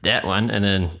that's that one. And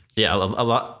then, a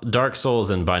lot. Dark Souls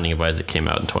and Binding of Isaac came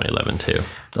out in 2011 too.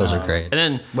 those are great. And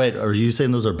then, Wait, are you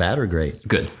saying those are bad or great?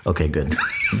 good. Okay, good.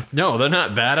 No, they're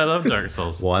not bad. I love Dark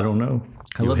Souls. Well, I don't know.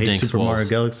 I love hate Dank Super Souls. Mario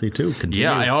Galaxy too. Continue.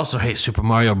 Yeah, I also hate Super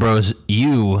Mario Bros.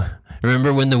 U.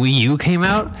 Remember when the Wii U came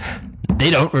out?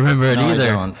 They don't remember it No, I either.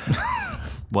 don't.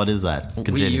 What is that?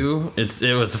 Continue. Wii U,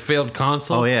 it was a failed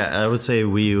console. Oh yeah, I would say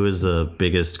Wii U is the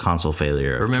biggest console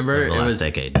failure of Remember, the last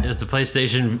decade. It was the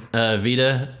PlayStation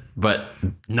Vita, but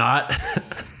not,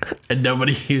 and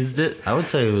nobody used it. I would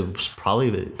say it was probably.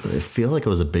 I feel like it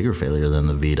was a bigger failure than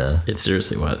the Vita. It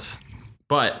seriously was.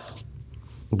 But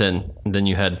then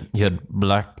you had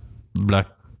Black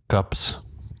Ops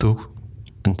 2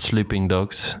 and Sleeping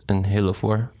Dogs and Halo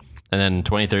 4, and then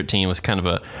 2013 was kind of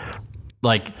a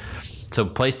so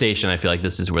PlayStation. I feel like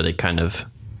this is where they kind of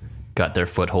got their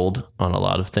foothold on a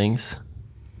lot of things.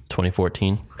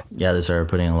 2014. Yeah, they started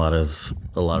putting a lot of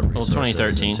resources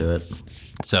 2013. into it.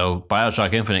 So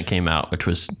BioShock Infinite came out, which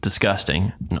was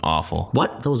disgusting and awful.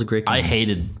 What? That was a great game. I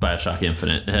hated BioShock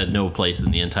Infinite. It had no place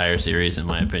in the entire series, in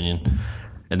my opinion.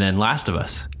 And then Last of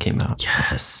Us came out.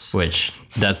 Yes. Which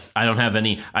I don't have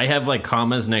any. I have like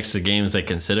commas next to games I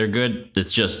consider good.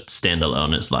 It's just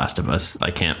standalone as Last of Us.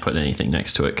 I can't put anything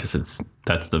next to it because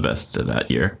that's the best of that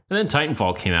year. And then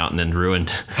Titanfall came out and then ruined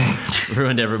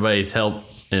everybody's help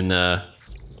in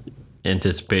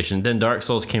anticipation. Then Dark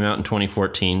Souls came out in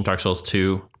 2014. Dark Souls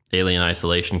 2, Alien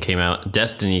Isolation came out.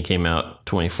 Destiny came out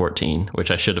 2014,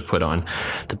 which I should have put on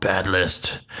the bad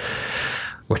list,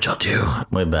 which I'll do.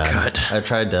 Way bad. Cut. I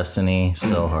tried Destiny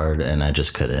so hard and I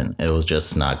just couldn't. It was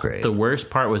just not great. The worst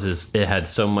part was it had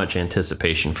so much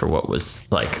anticipation for what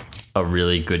was like a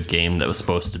really good game that was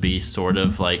supposed to be sort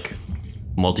of like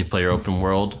multiplayer open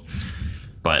world,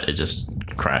 but it just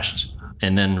crashed.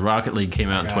 And then Rocket League came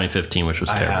out in 2015, which was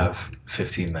terrible. I have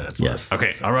 15 minutes Yes. left.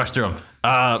 Okay, I'll rush through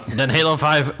them. Then Halo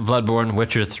 5, Bloodborne,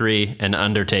 Witcher 3, and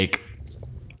Undertake.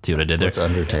 See what I did there? It's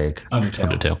Undertake.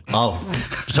 Undertale. Oh,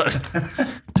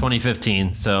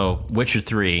 2015. So Witcher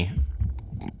 3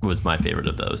 was my favorite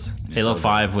of those. Halo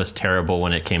 5 was terrible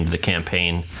when it came to the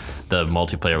campaign. The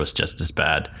multiplayer was just as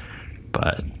bad.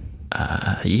 But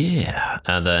yeah.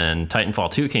 And then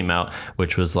Titanfall 2 came out,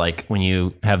 which was like when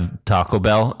you have Taco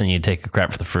Bell and you take a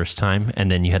crap for the first time, and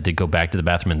then you had to go back to the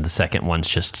bathroom, and the second one's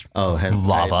just hence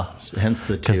lava. Hence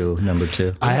the number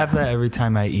 2. I have that every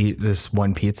time I eat this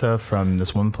one pizza from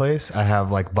this one place. I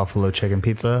have like buffalo chicken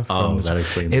pizza. From that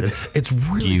explains it. It's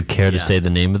really Do you care to say the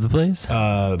name of the place?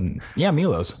 yeah,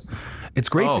 Milo's. It's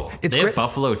great. It's they great. have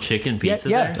buffalo chicken pizza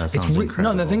yeah. there? That It's sounds no,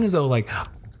 incredible. the thing is though, like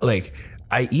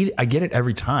I get it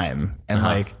every time,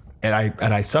 and and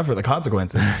I suffer the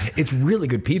consequences. It's really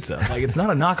good pizza. Like, it's not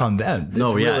a knock on them. It's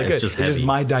No, yeah, really it's good. just It's just heavy.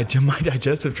 my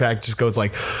digestive tract just goes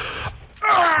like,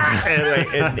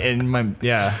 and my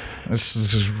this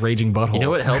is just raging butthole. You know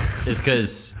what helps is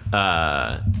because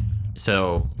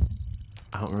so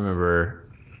I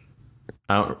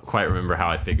don't quite remember how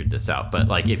I figured this out, but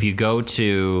like if you go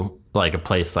to like a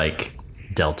place like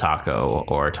Del Taco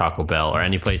or Taco Bell or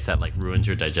any place that like ruins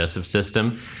your digestive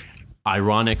system,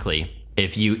 ironically,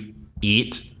 if you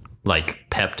eat like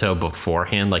Pepto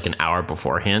beforehand, like an hour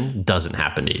beforehand, doesn't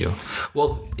happen to you.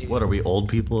 Well, What are we, old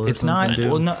people? Or it's not. something?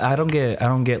 Well, no, I don't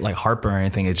get like heartburn or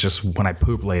anything. It's just when I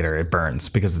poop later, it burns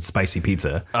because it's spicy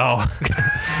pizza. Oh,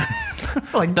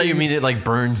 Like, I thought you mean it like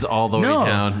burns all the way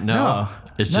down. No.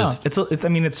 It's just it's. I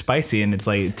mean, it's spicy and it's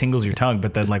like it tingles your tongue,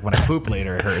 but then like when I poop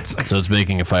later, it hurts. so it's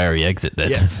making a fiery exit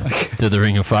then. Yes. To the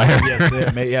Ring of Fire. Yes,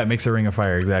 it makes a ring of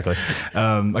fire, exactly.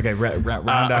 Okay,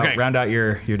 round out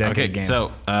your decade Okay, games.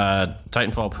 so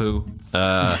Titanfall poo.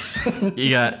 You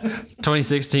got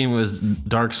 2016 was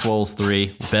Dark Souls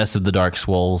 3, best of the Dark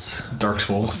Souls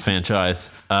franchise.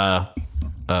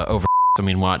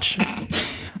 Watch.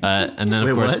 And then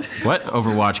of course, what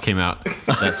Overwatch came out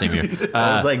that same year.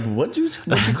 I was like, what'd you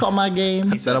call my game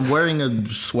that I'm wearing a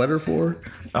sweater for?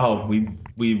 Oh, we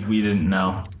didn't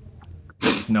know.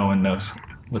 No one knows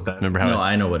what that. Remember how No,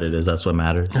 I know what it is. That's what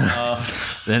matters.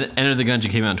 then Enter the Gungeon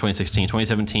came out in 2016.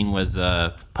 2017 was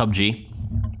PUBG.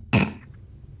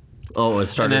 Oh, it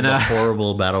started And then, the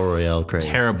horrible battle royale craze.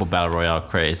 Terrible battle royale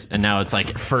craze, and now it's like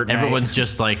Fortnite. everyone's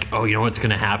just like, oh, you know what's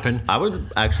gonna happen? I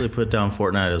would actually put down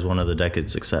Fortnite as one of the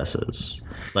decade's successes.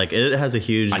 Like, it has a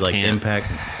huge can't. impact.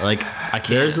 Like, I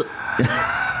can't.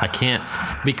 I can't,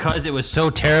 because it was so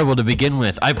terrible to begin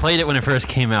with. I played it when it first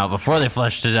came out before they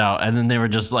fleshed it out, and then they were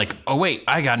just like, oh wait,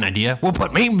 I got an idea, we'll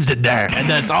put memes in there and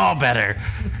that's all better.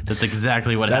 That's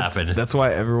exactly what happened. That's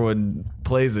why everyone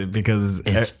plays it, because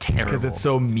It's terrible. Because it's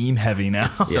so meme heavy now.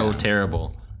 So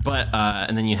terrible. But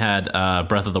and then you had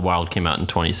Breath of the Wild came out in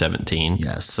 2017.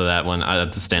 Yes. So that one,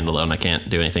 that's a standalone. I can't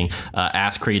do anything.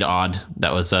 Ass Creed Odd,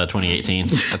 that was 2018.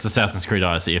 That's Assassin's Creed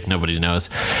Odyssey, if nobody knows,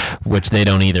 which they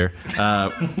don't either.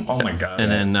 Oh my god. And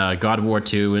then God of War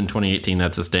 2 in 2018.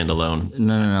 That's a standalone.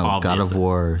 No. God of Obviously.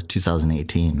 War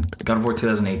 2018. God of War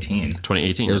 2018.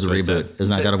 2018. It was a that's what I reboot. said. It's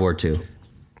not God of War 2.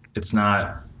 It's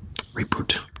not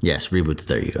Reboot. Yes, reboot.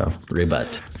 There you go.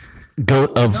 Rebut.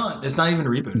 Goat of it's not even a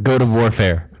reboot. Goat of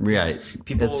Warfare. Right.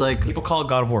 It's like, people call it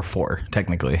God of War 4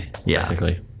 technically. yeah.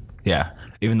 Technically. Yeah.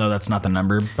 Even though that's not the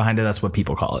number behind it, that's what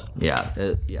people call it. Yeah.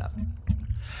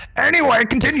 Anyway,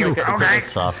 continue. It's like a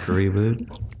soft reboot,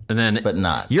 And then but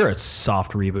not. You're a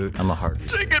soft reboot. I'm a hard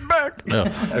reboot. Take it back.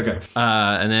 Okay.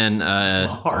 and then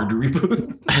Hard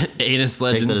reboot. Anus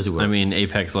that as Legends. you will. I mean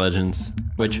Apex Legends.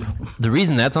 Which the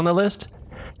reason that's on the list,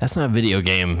 that's not a video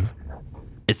game.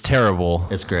 It's terrible.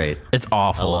 It's great. It's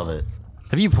awful. I love it.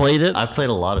 Have you played it? I've played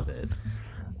a lot of it.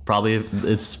 Probably,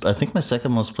 it's, I think, my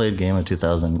second most played game of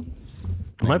 2000.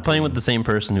 Am I playing with the same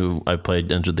person who I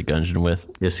played Enter the Gungeon with?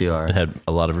 Yes, you are. I had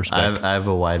a lot of respect. I have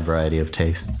a wide variety of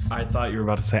tastes. I thought you were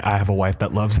about to say I have a wife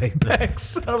that loves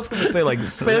Apex. I was going to say like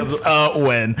since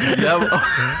when?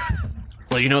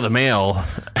 Well, you know the mail.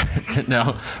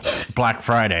 No. Black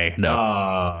Friday.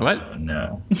 No. What?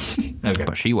 No. Okay.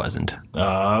 But she wasn't.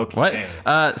 Okay.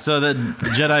 What? So the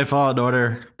Jedi Fallen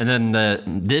Order, and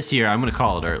then this year I'm gonna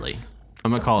call it early.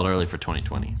 I'm gonna call it early for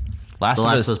 2020. Last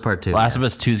Last of Us Part 2, Last of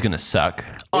Us 2 is gonna suck.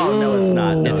 Oh, no, it's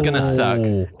not. It's gonna suck.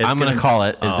 I'm gonna call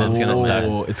it. It's gonna suck.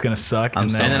 Oh, it's gonna suck. I'm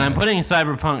sorry. And then I'm putting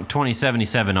Cyberpunk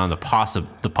 2077 on the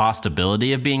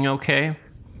possibility of being okay.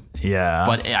 yeah.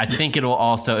 But I think it'll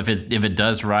also, if it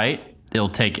does right, it'll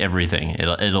take everything.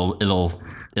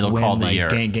 It'll Win, call the like, year.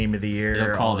 game of the year.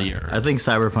 It'll call all the that. year. I think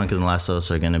Cyberpunk and Last of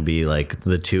Us are going to be like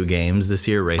the two games this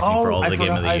year, racing for all the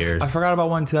game of the years. I forgot about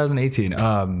one in 2018.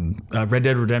 Red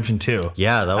Dead Redemption 2.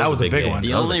 Yeah, that was a a big game. one.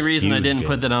 The That was only a reason I huge didn't game.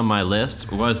 put that on my list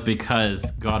was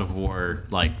because God of War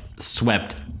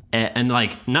swept and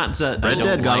not that Red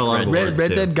Dead got a lot of awards. Red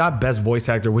too. Dead got best voice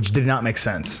actor, which did not make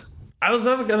sense. I was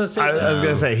never gonna say I was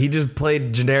gonna say he just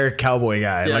played generic cowboy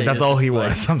guy. Yeah, like that's he all just he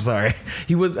was. I'm sorry.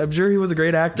 I'm sure he was a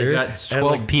great actor. They got And,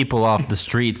 12 like, people off the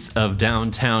streets of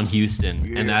downtown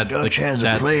Houston, and that's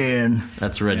plan,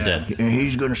 that's Red Dead. and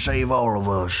he's going to save all of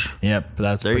us. Yep.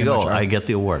 That's There you pretty go. much right. I get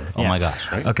the award. Oh Yeah. my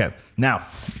gosh. Okay. Now,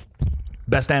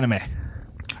 best anime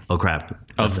Oh crap. Of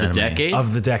That's the anime. decade,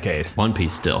 of the decade. One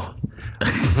Piece still.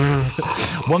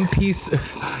 One Piece.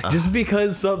 Just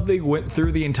because something went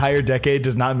through the entire decade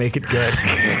does not make it good.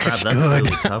 Crap, that's a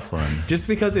really tough one. Just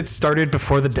because it started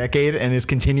before the decade and is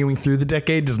continuing through the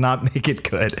decade does not make it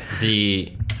good.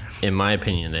 In my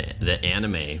opinion, the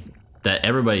anime that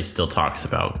everybody still talks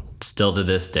about, still to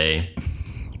this day,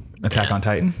 Attack on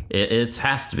Titan. it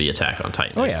has to be Attack on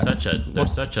Titan. Oh, There's yeah. such a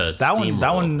That steamroll.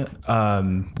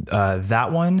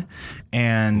 that one,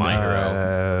 and My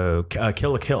Hero.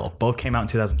 Kill la Kill both came out in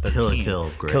 2013. Kill la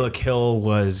Kill, great. Kill la Kill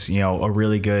was a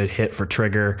really good hit for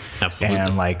Trigger. Absolutely.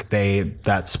 And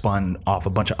that spun off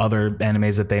a bunch of other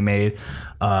animes that they made.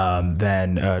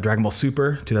 Then Dragon Ball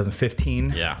Super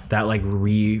 2015. Yeah. That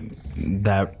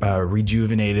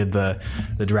rejuvenated the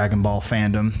Dragon Ball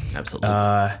fandom.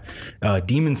 Absolutely.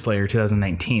 Demon Slayer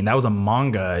 2019. That was a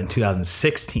manga in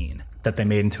 2016 that they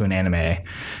made into an anime,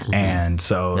 and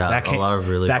so Yeah, that a lot of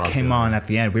really that came popular. on at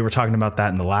the end. We were talking about that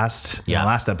in the last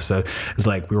episode. It's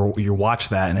like you watch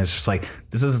that, and it's just like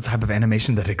this is a type of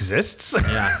animation that exists.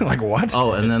 Yeah. Like what?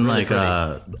 Oh, and then really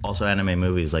also anime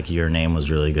movies like Your Name was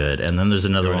really good. And then there's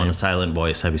another one, A Silent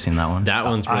Voice. Have you seen that one? That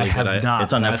one's really I have good. not.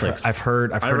 It's on but Netflix. I've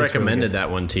heard. I it's really recommended good. that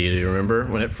one to you. Do you remember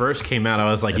when it first came out? I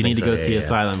was like, you need think to go so, see yeah, A yeah.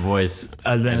 Silent Voice.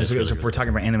 Then And it's if we're talking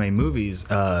about anime movies,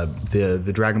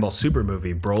 the Dragon Ball Super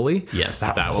movie Broly. Yes,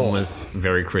 that one was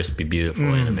very crispy, beautiful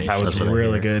animation. That was what I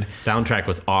really hear. good. Soundtrack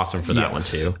was awesome for that one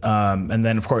Yes. too. And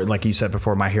then of course, like you said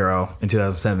before, My Hero in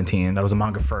 2017. That was a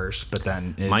manga first, but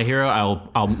then My Hero,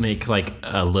 I'll make like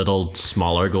a little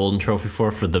smaller golden trophy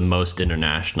for the most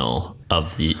international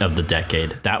of the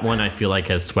decade. That one I feel like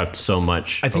has swept so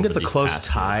much. I think over it's a these close past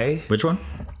tie. Which one?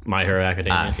 My Hero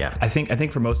Academia. Yeah. I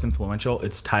think for most influential,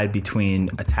 it's tied between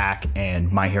Attack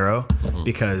and My Hero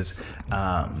because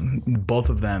both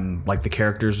of them, like the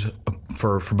characters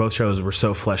for both shows, were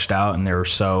so fleshed out and they were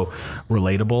so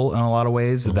relatable in a lot of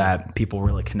ways that people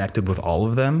really connected with all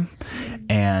of them.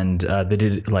 And they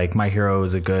did, like, My Hero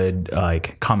is a good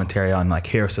like commentary on like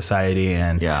Hero Society,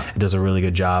 and it does a really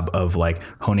good job of like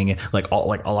honing it. Like a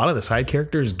lot of the side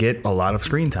characters get a lot of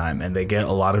screen time and they get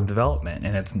a lot of development,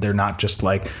 and they're not just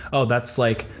like, oh, that's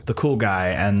like the cool guy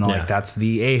and like that's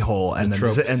the a-hole and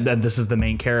then this is the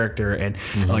main character, and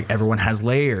like everyone has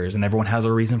layers and everyone has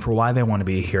a reason for why they want to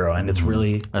be a hero, and it's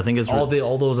really, I think it's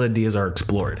all those ideas are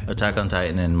explored. Attack on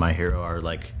Titan and My Hero are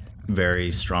like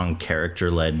very strong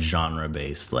character-led,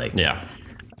 genre-based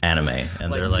anime,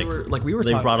 and they're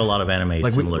they've brought a lot of anime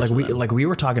similar to that. We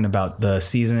were talking about the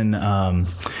season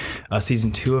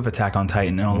 2 of Attack on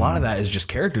Titan, and a lot of that is just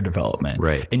character development,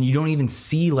 right? And you don't even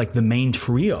see like the main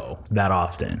trio that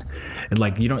often, and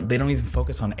like they don't even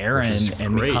focus on Eren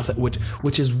and Mikasa,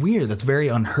 which is weird. That's very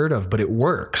unheard of, but it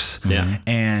works.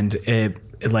 And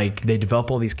like they develop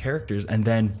all these characters, and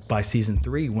then by season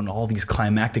 3, when all these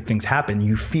climactic things happen,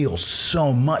 you feel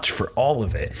so much for all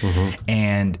of it,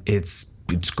 and it's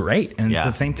great. And it's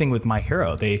the same thing with My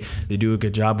Hero. They do a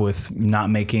good job with not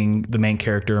making the main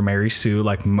character Mary Sue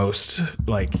like most,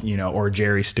 like, or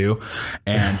Jerry Stu,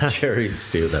 and Jerry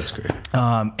Stu, that's great.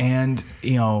 And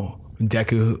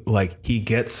Deku, like, he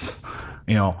gets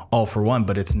all for one,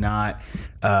 but it's not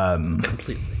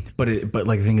completely. But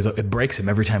like the thing is, it breaks him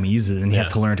every time he uses it, and he has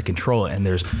to learn to control it. And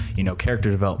there's character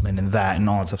development and that and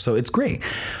all that stuff. So it's great.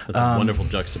 It's a wonderful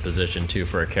juxtaposition too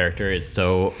for a character. It's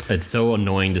so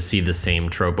annoying to see the same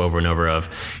trope over and over of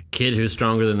kid who's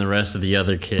stronger than the rest of the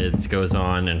other kids goes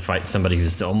on and fights somebody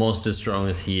who's almost as strong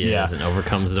as he is and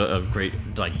overcomes a great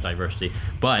like diversity.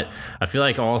 But I feel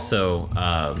like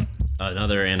also.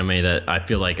 Another anime that I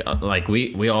feel like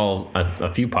we all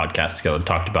a few podcasts ago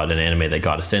talked about an anime that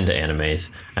got us into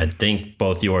animes. I think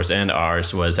both yours and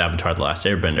ours was Avatar: The Last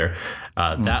Airbender.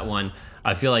 That one,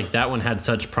 I feel like that one had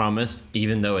such promise,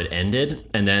 even though it ended,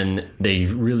 and then they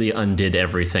really undid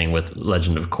everything with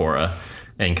Legend of Korra.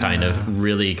 And kind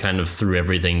of threw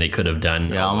everything they could have done.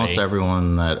 Yeah, almost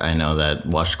everyone that I know that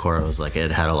watched Korra was like,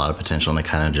 it had a lot of potential, and it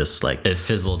kind of just like it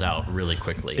fizzled out really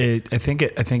quickly. I think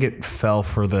it fell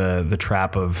for the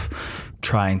trap of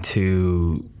trying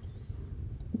to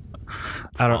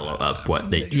follow up what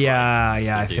they tried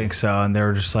I think so, and they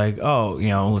were just like, oh,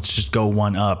 let's just go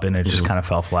one up, and it just kind of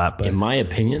fell flat. But in my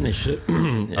opinion, they should.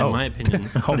 My opinion,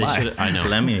 they should. I know.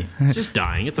 Let me. It's just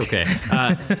dying. It's okay.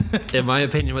 In my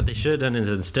opinion, what they should have done is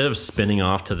instead of spinning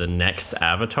off to the next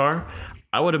Avatar,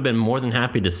 I would have been more than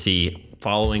happy to see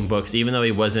following books, even though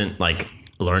he wasn't like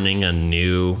learning a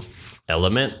new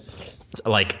element.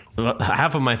 Like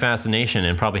half of my fascination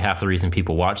and probably half the reason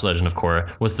people watch Legend of Korra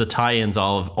was the tie-ins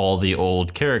of all the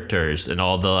old characters and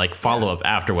all the like follow-up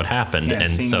after what happened, and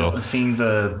seeing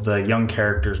the young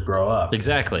characters grow up.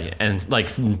 Exactly. And like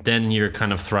then you're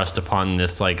kind of thrust upon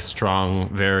this like strong,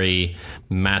 very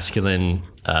masculine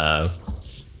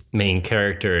main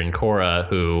character in Korra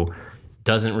who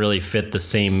doesn't really fit the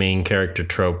same main character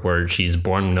trope where she's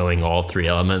born knowing all 3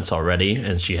 elements already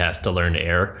and she has to learn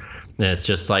air. And it's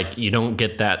just like you don't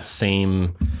get that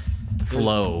same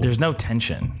flow. There's no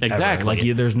tension. Exactly. Ever.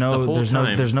 Like there's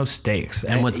no stakes.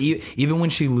 And even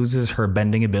when she loses her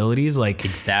bending abilities, like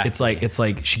it's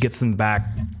like she gets them back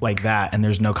like that, and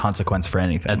there's no consequence for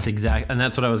anything. That's exact. And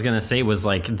that's what I was gonna say was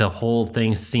like the whole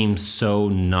thing seems so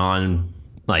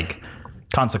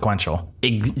consequential.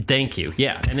 Thank you.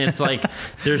 Yeah, and it's like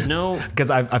there's no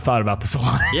because I've thought about this a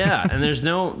lot. Yeah, and there's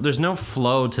no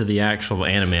flow to the actual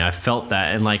anime. I felt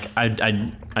that, and like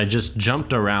I just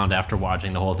jumped around after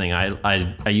watching the whole thing.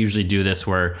 I usually do this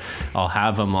where I'll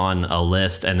have them on a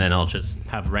list and then I'll just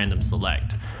have random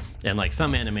select. And like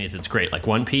some animes, it's great. Like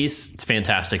One Piece, it's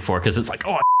fantastic for because it's like,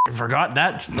 oh, I forgot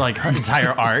that like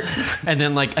entire arc. And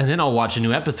then I'll watch a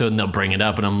new episode and they'll bring it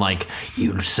up, and I'm like,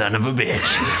 you son of a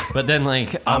bitch. But then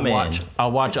like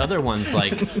I'll watch other ones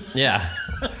like yeah.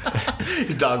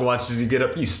 Your dog watches you get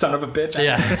up, you son of a bitch.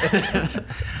 Yeah.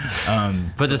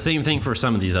 But the same thing for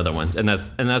some of these other ones, and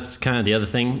that's kind of the other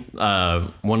thing.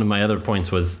 One of my other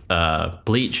points was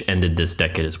Bleach ended this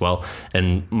decade as well,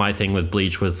 and my thing with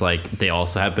Bleach was like they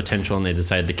also had potential and they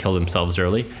decided to kill themselves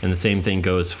early, and the same thing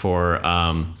goes for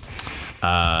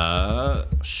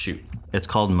it's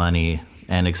called Money,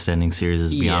 and extending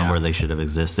series beyond Yeah. where they should have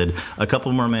existed. A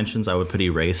couple more mentions. I would put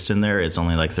Erased in there. It's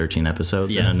only like 13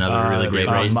 episodes, and Yes. another really great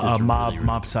Erased one. is Mob really-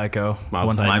 Mob Psycho. Mob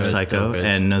 100. Mob is still Psycho good.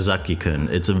 and Nozaki-kun.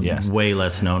 It's a Yes. way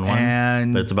less known one,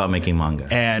 And- but it's about making manga.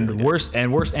 And worst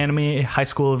anime, High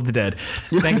School of the Dead.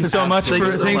 Thank you so much Thank for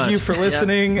you so thank much. you for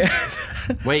listening.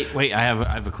 Wait, I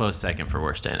have a close second for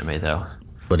worst anime though.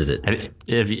 What is it?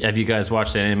 Have you guys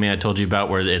watched the anime I told you about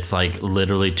where it's like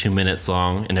literally 2 minutes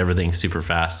long and everything's super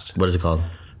fast? What is it called?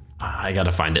 I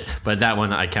gotta find it, but that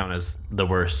one I count as the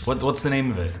worst. What's the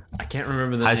name of it? I can't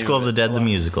remember the High name School of the Dead, the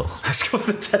musical. High School of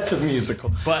the Dead, the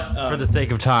musical. But for the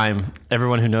sake of time,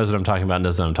 everyone who knows what I'm talking about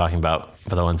knows what I'm talking about.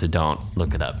 For the ones who don't,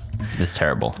 look it up. It's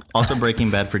terrible. Also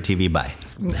Breaking Bad for TV. Bye.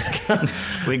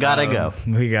 We gotta go.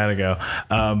 We gotta go.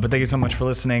 But thank you so much for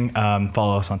listening.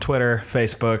 Follow us on Twitter,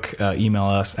 Facebook. Email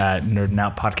us at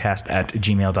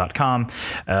nerdnoutpodcast@gmail.com.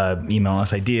 Email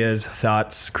us ideas,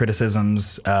 thoughts,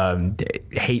 criticisms,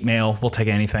 hate mail. We'll take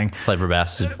anything. Flavor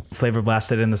bastard. Flavor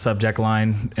blasted in the subject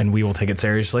line, and we will take it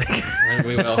seriously.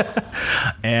 We will.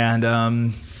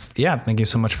 And yeah, thank you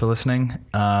so much for listening.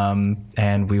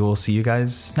 And we will see you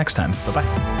guys next time. Bye-bye.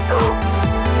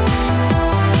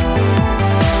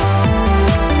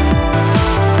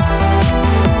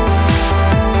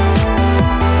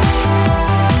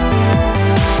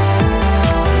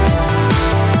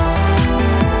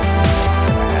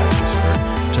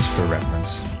 Just for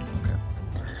reference.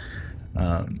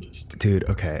 Okay. Dude,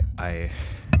 okay.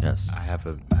 Yes. I have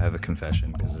a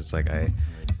confession because it's like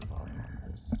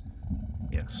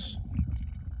yes.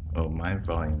 Oh, my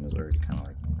volume is already kind of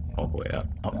like all the way up.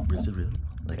 Oh, is it really?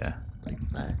 Yeah, Like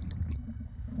that?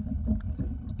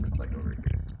 it's like over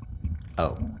here. Oh,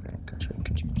 okay. Gotcha.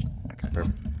 Okay,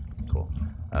 Perfect. cool.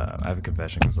 I have a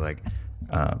confession because like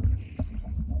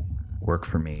work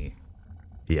for me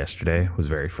yesterday was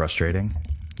very frustrating,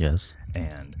 Yes.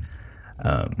 and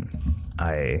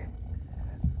I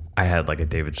had like a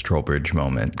David Strobridge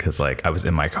moment because like I was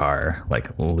in my car like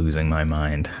losing my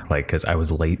mind, like because I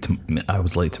was late to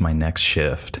my next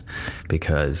shift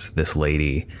because this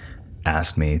lady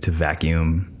asked me to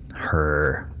vacuum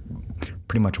her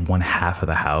pretty much one half of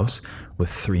the house with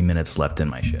 3 minutes left in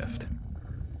my shift.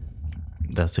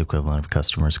 That's the equivalent of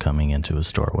customers coming into a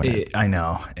store when I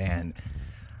know, and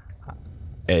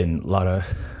Lotta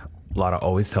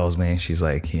always tells me, she's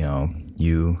like, you know,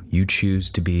 you choose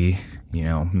to be, you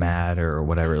know, mad or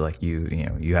whatever, like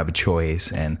you have a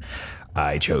choice, and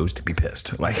I chose to be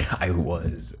pissed. Like I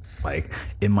was like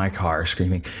in my car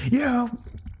screaming, yeah,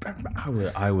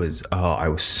 I was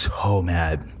so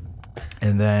mad,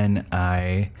 and then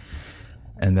I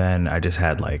just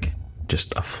had like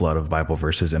just a flood of Bible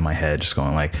verses in my head, just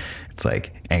going like, it's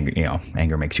like anger, you know,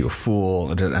 anger makes you a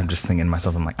fool. I'm just thinking to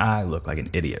myself, I'm like, I look like an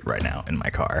idiot right now in my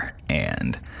car,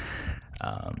 and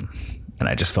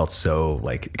I just felt so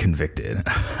like convicted.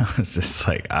 I was just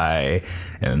like, I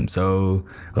am so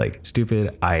like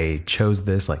stupid. I chose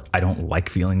this. Like, I don't like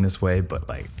feeling this way, but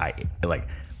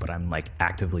but I'm like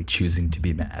actively choosing to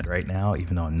be mad right now,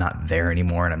 even though I'm not there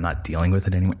anymore and I'm not dealing with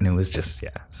it anymore. And it was just, yeah.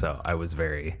 So I was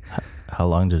very. How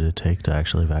long did it take to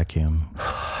actually vacuum?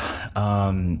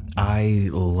 I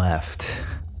left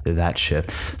that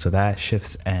shift. So that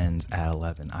shift ends at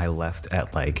 11. I left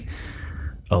at like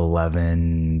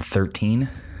 11:13.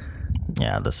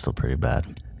 Yeah, that's still pretty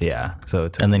bad. Yeah. So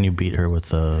it took, And then you beat her with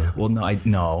the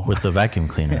no. with the vacuum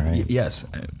cleaner, right? Yes.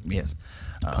 Yes.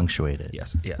 Punctuated.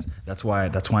 Yes. That's why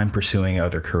I'm pursuing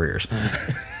other careers.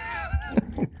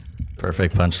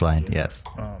 Perfect punchline. Yes.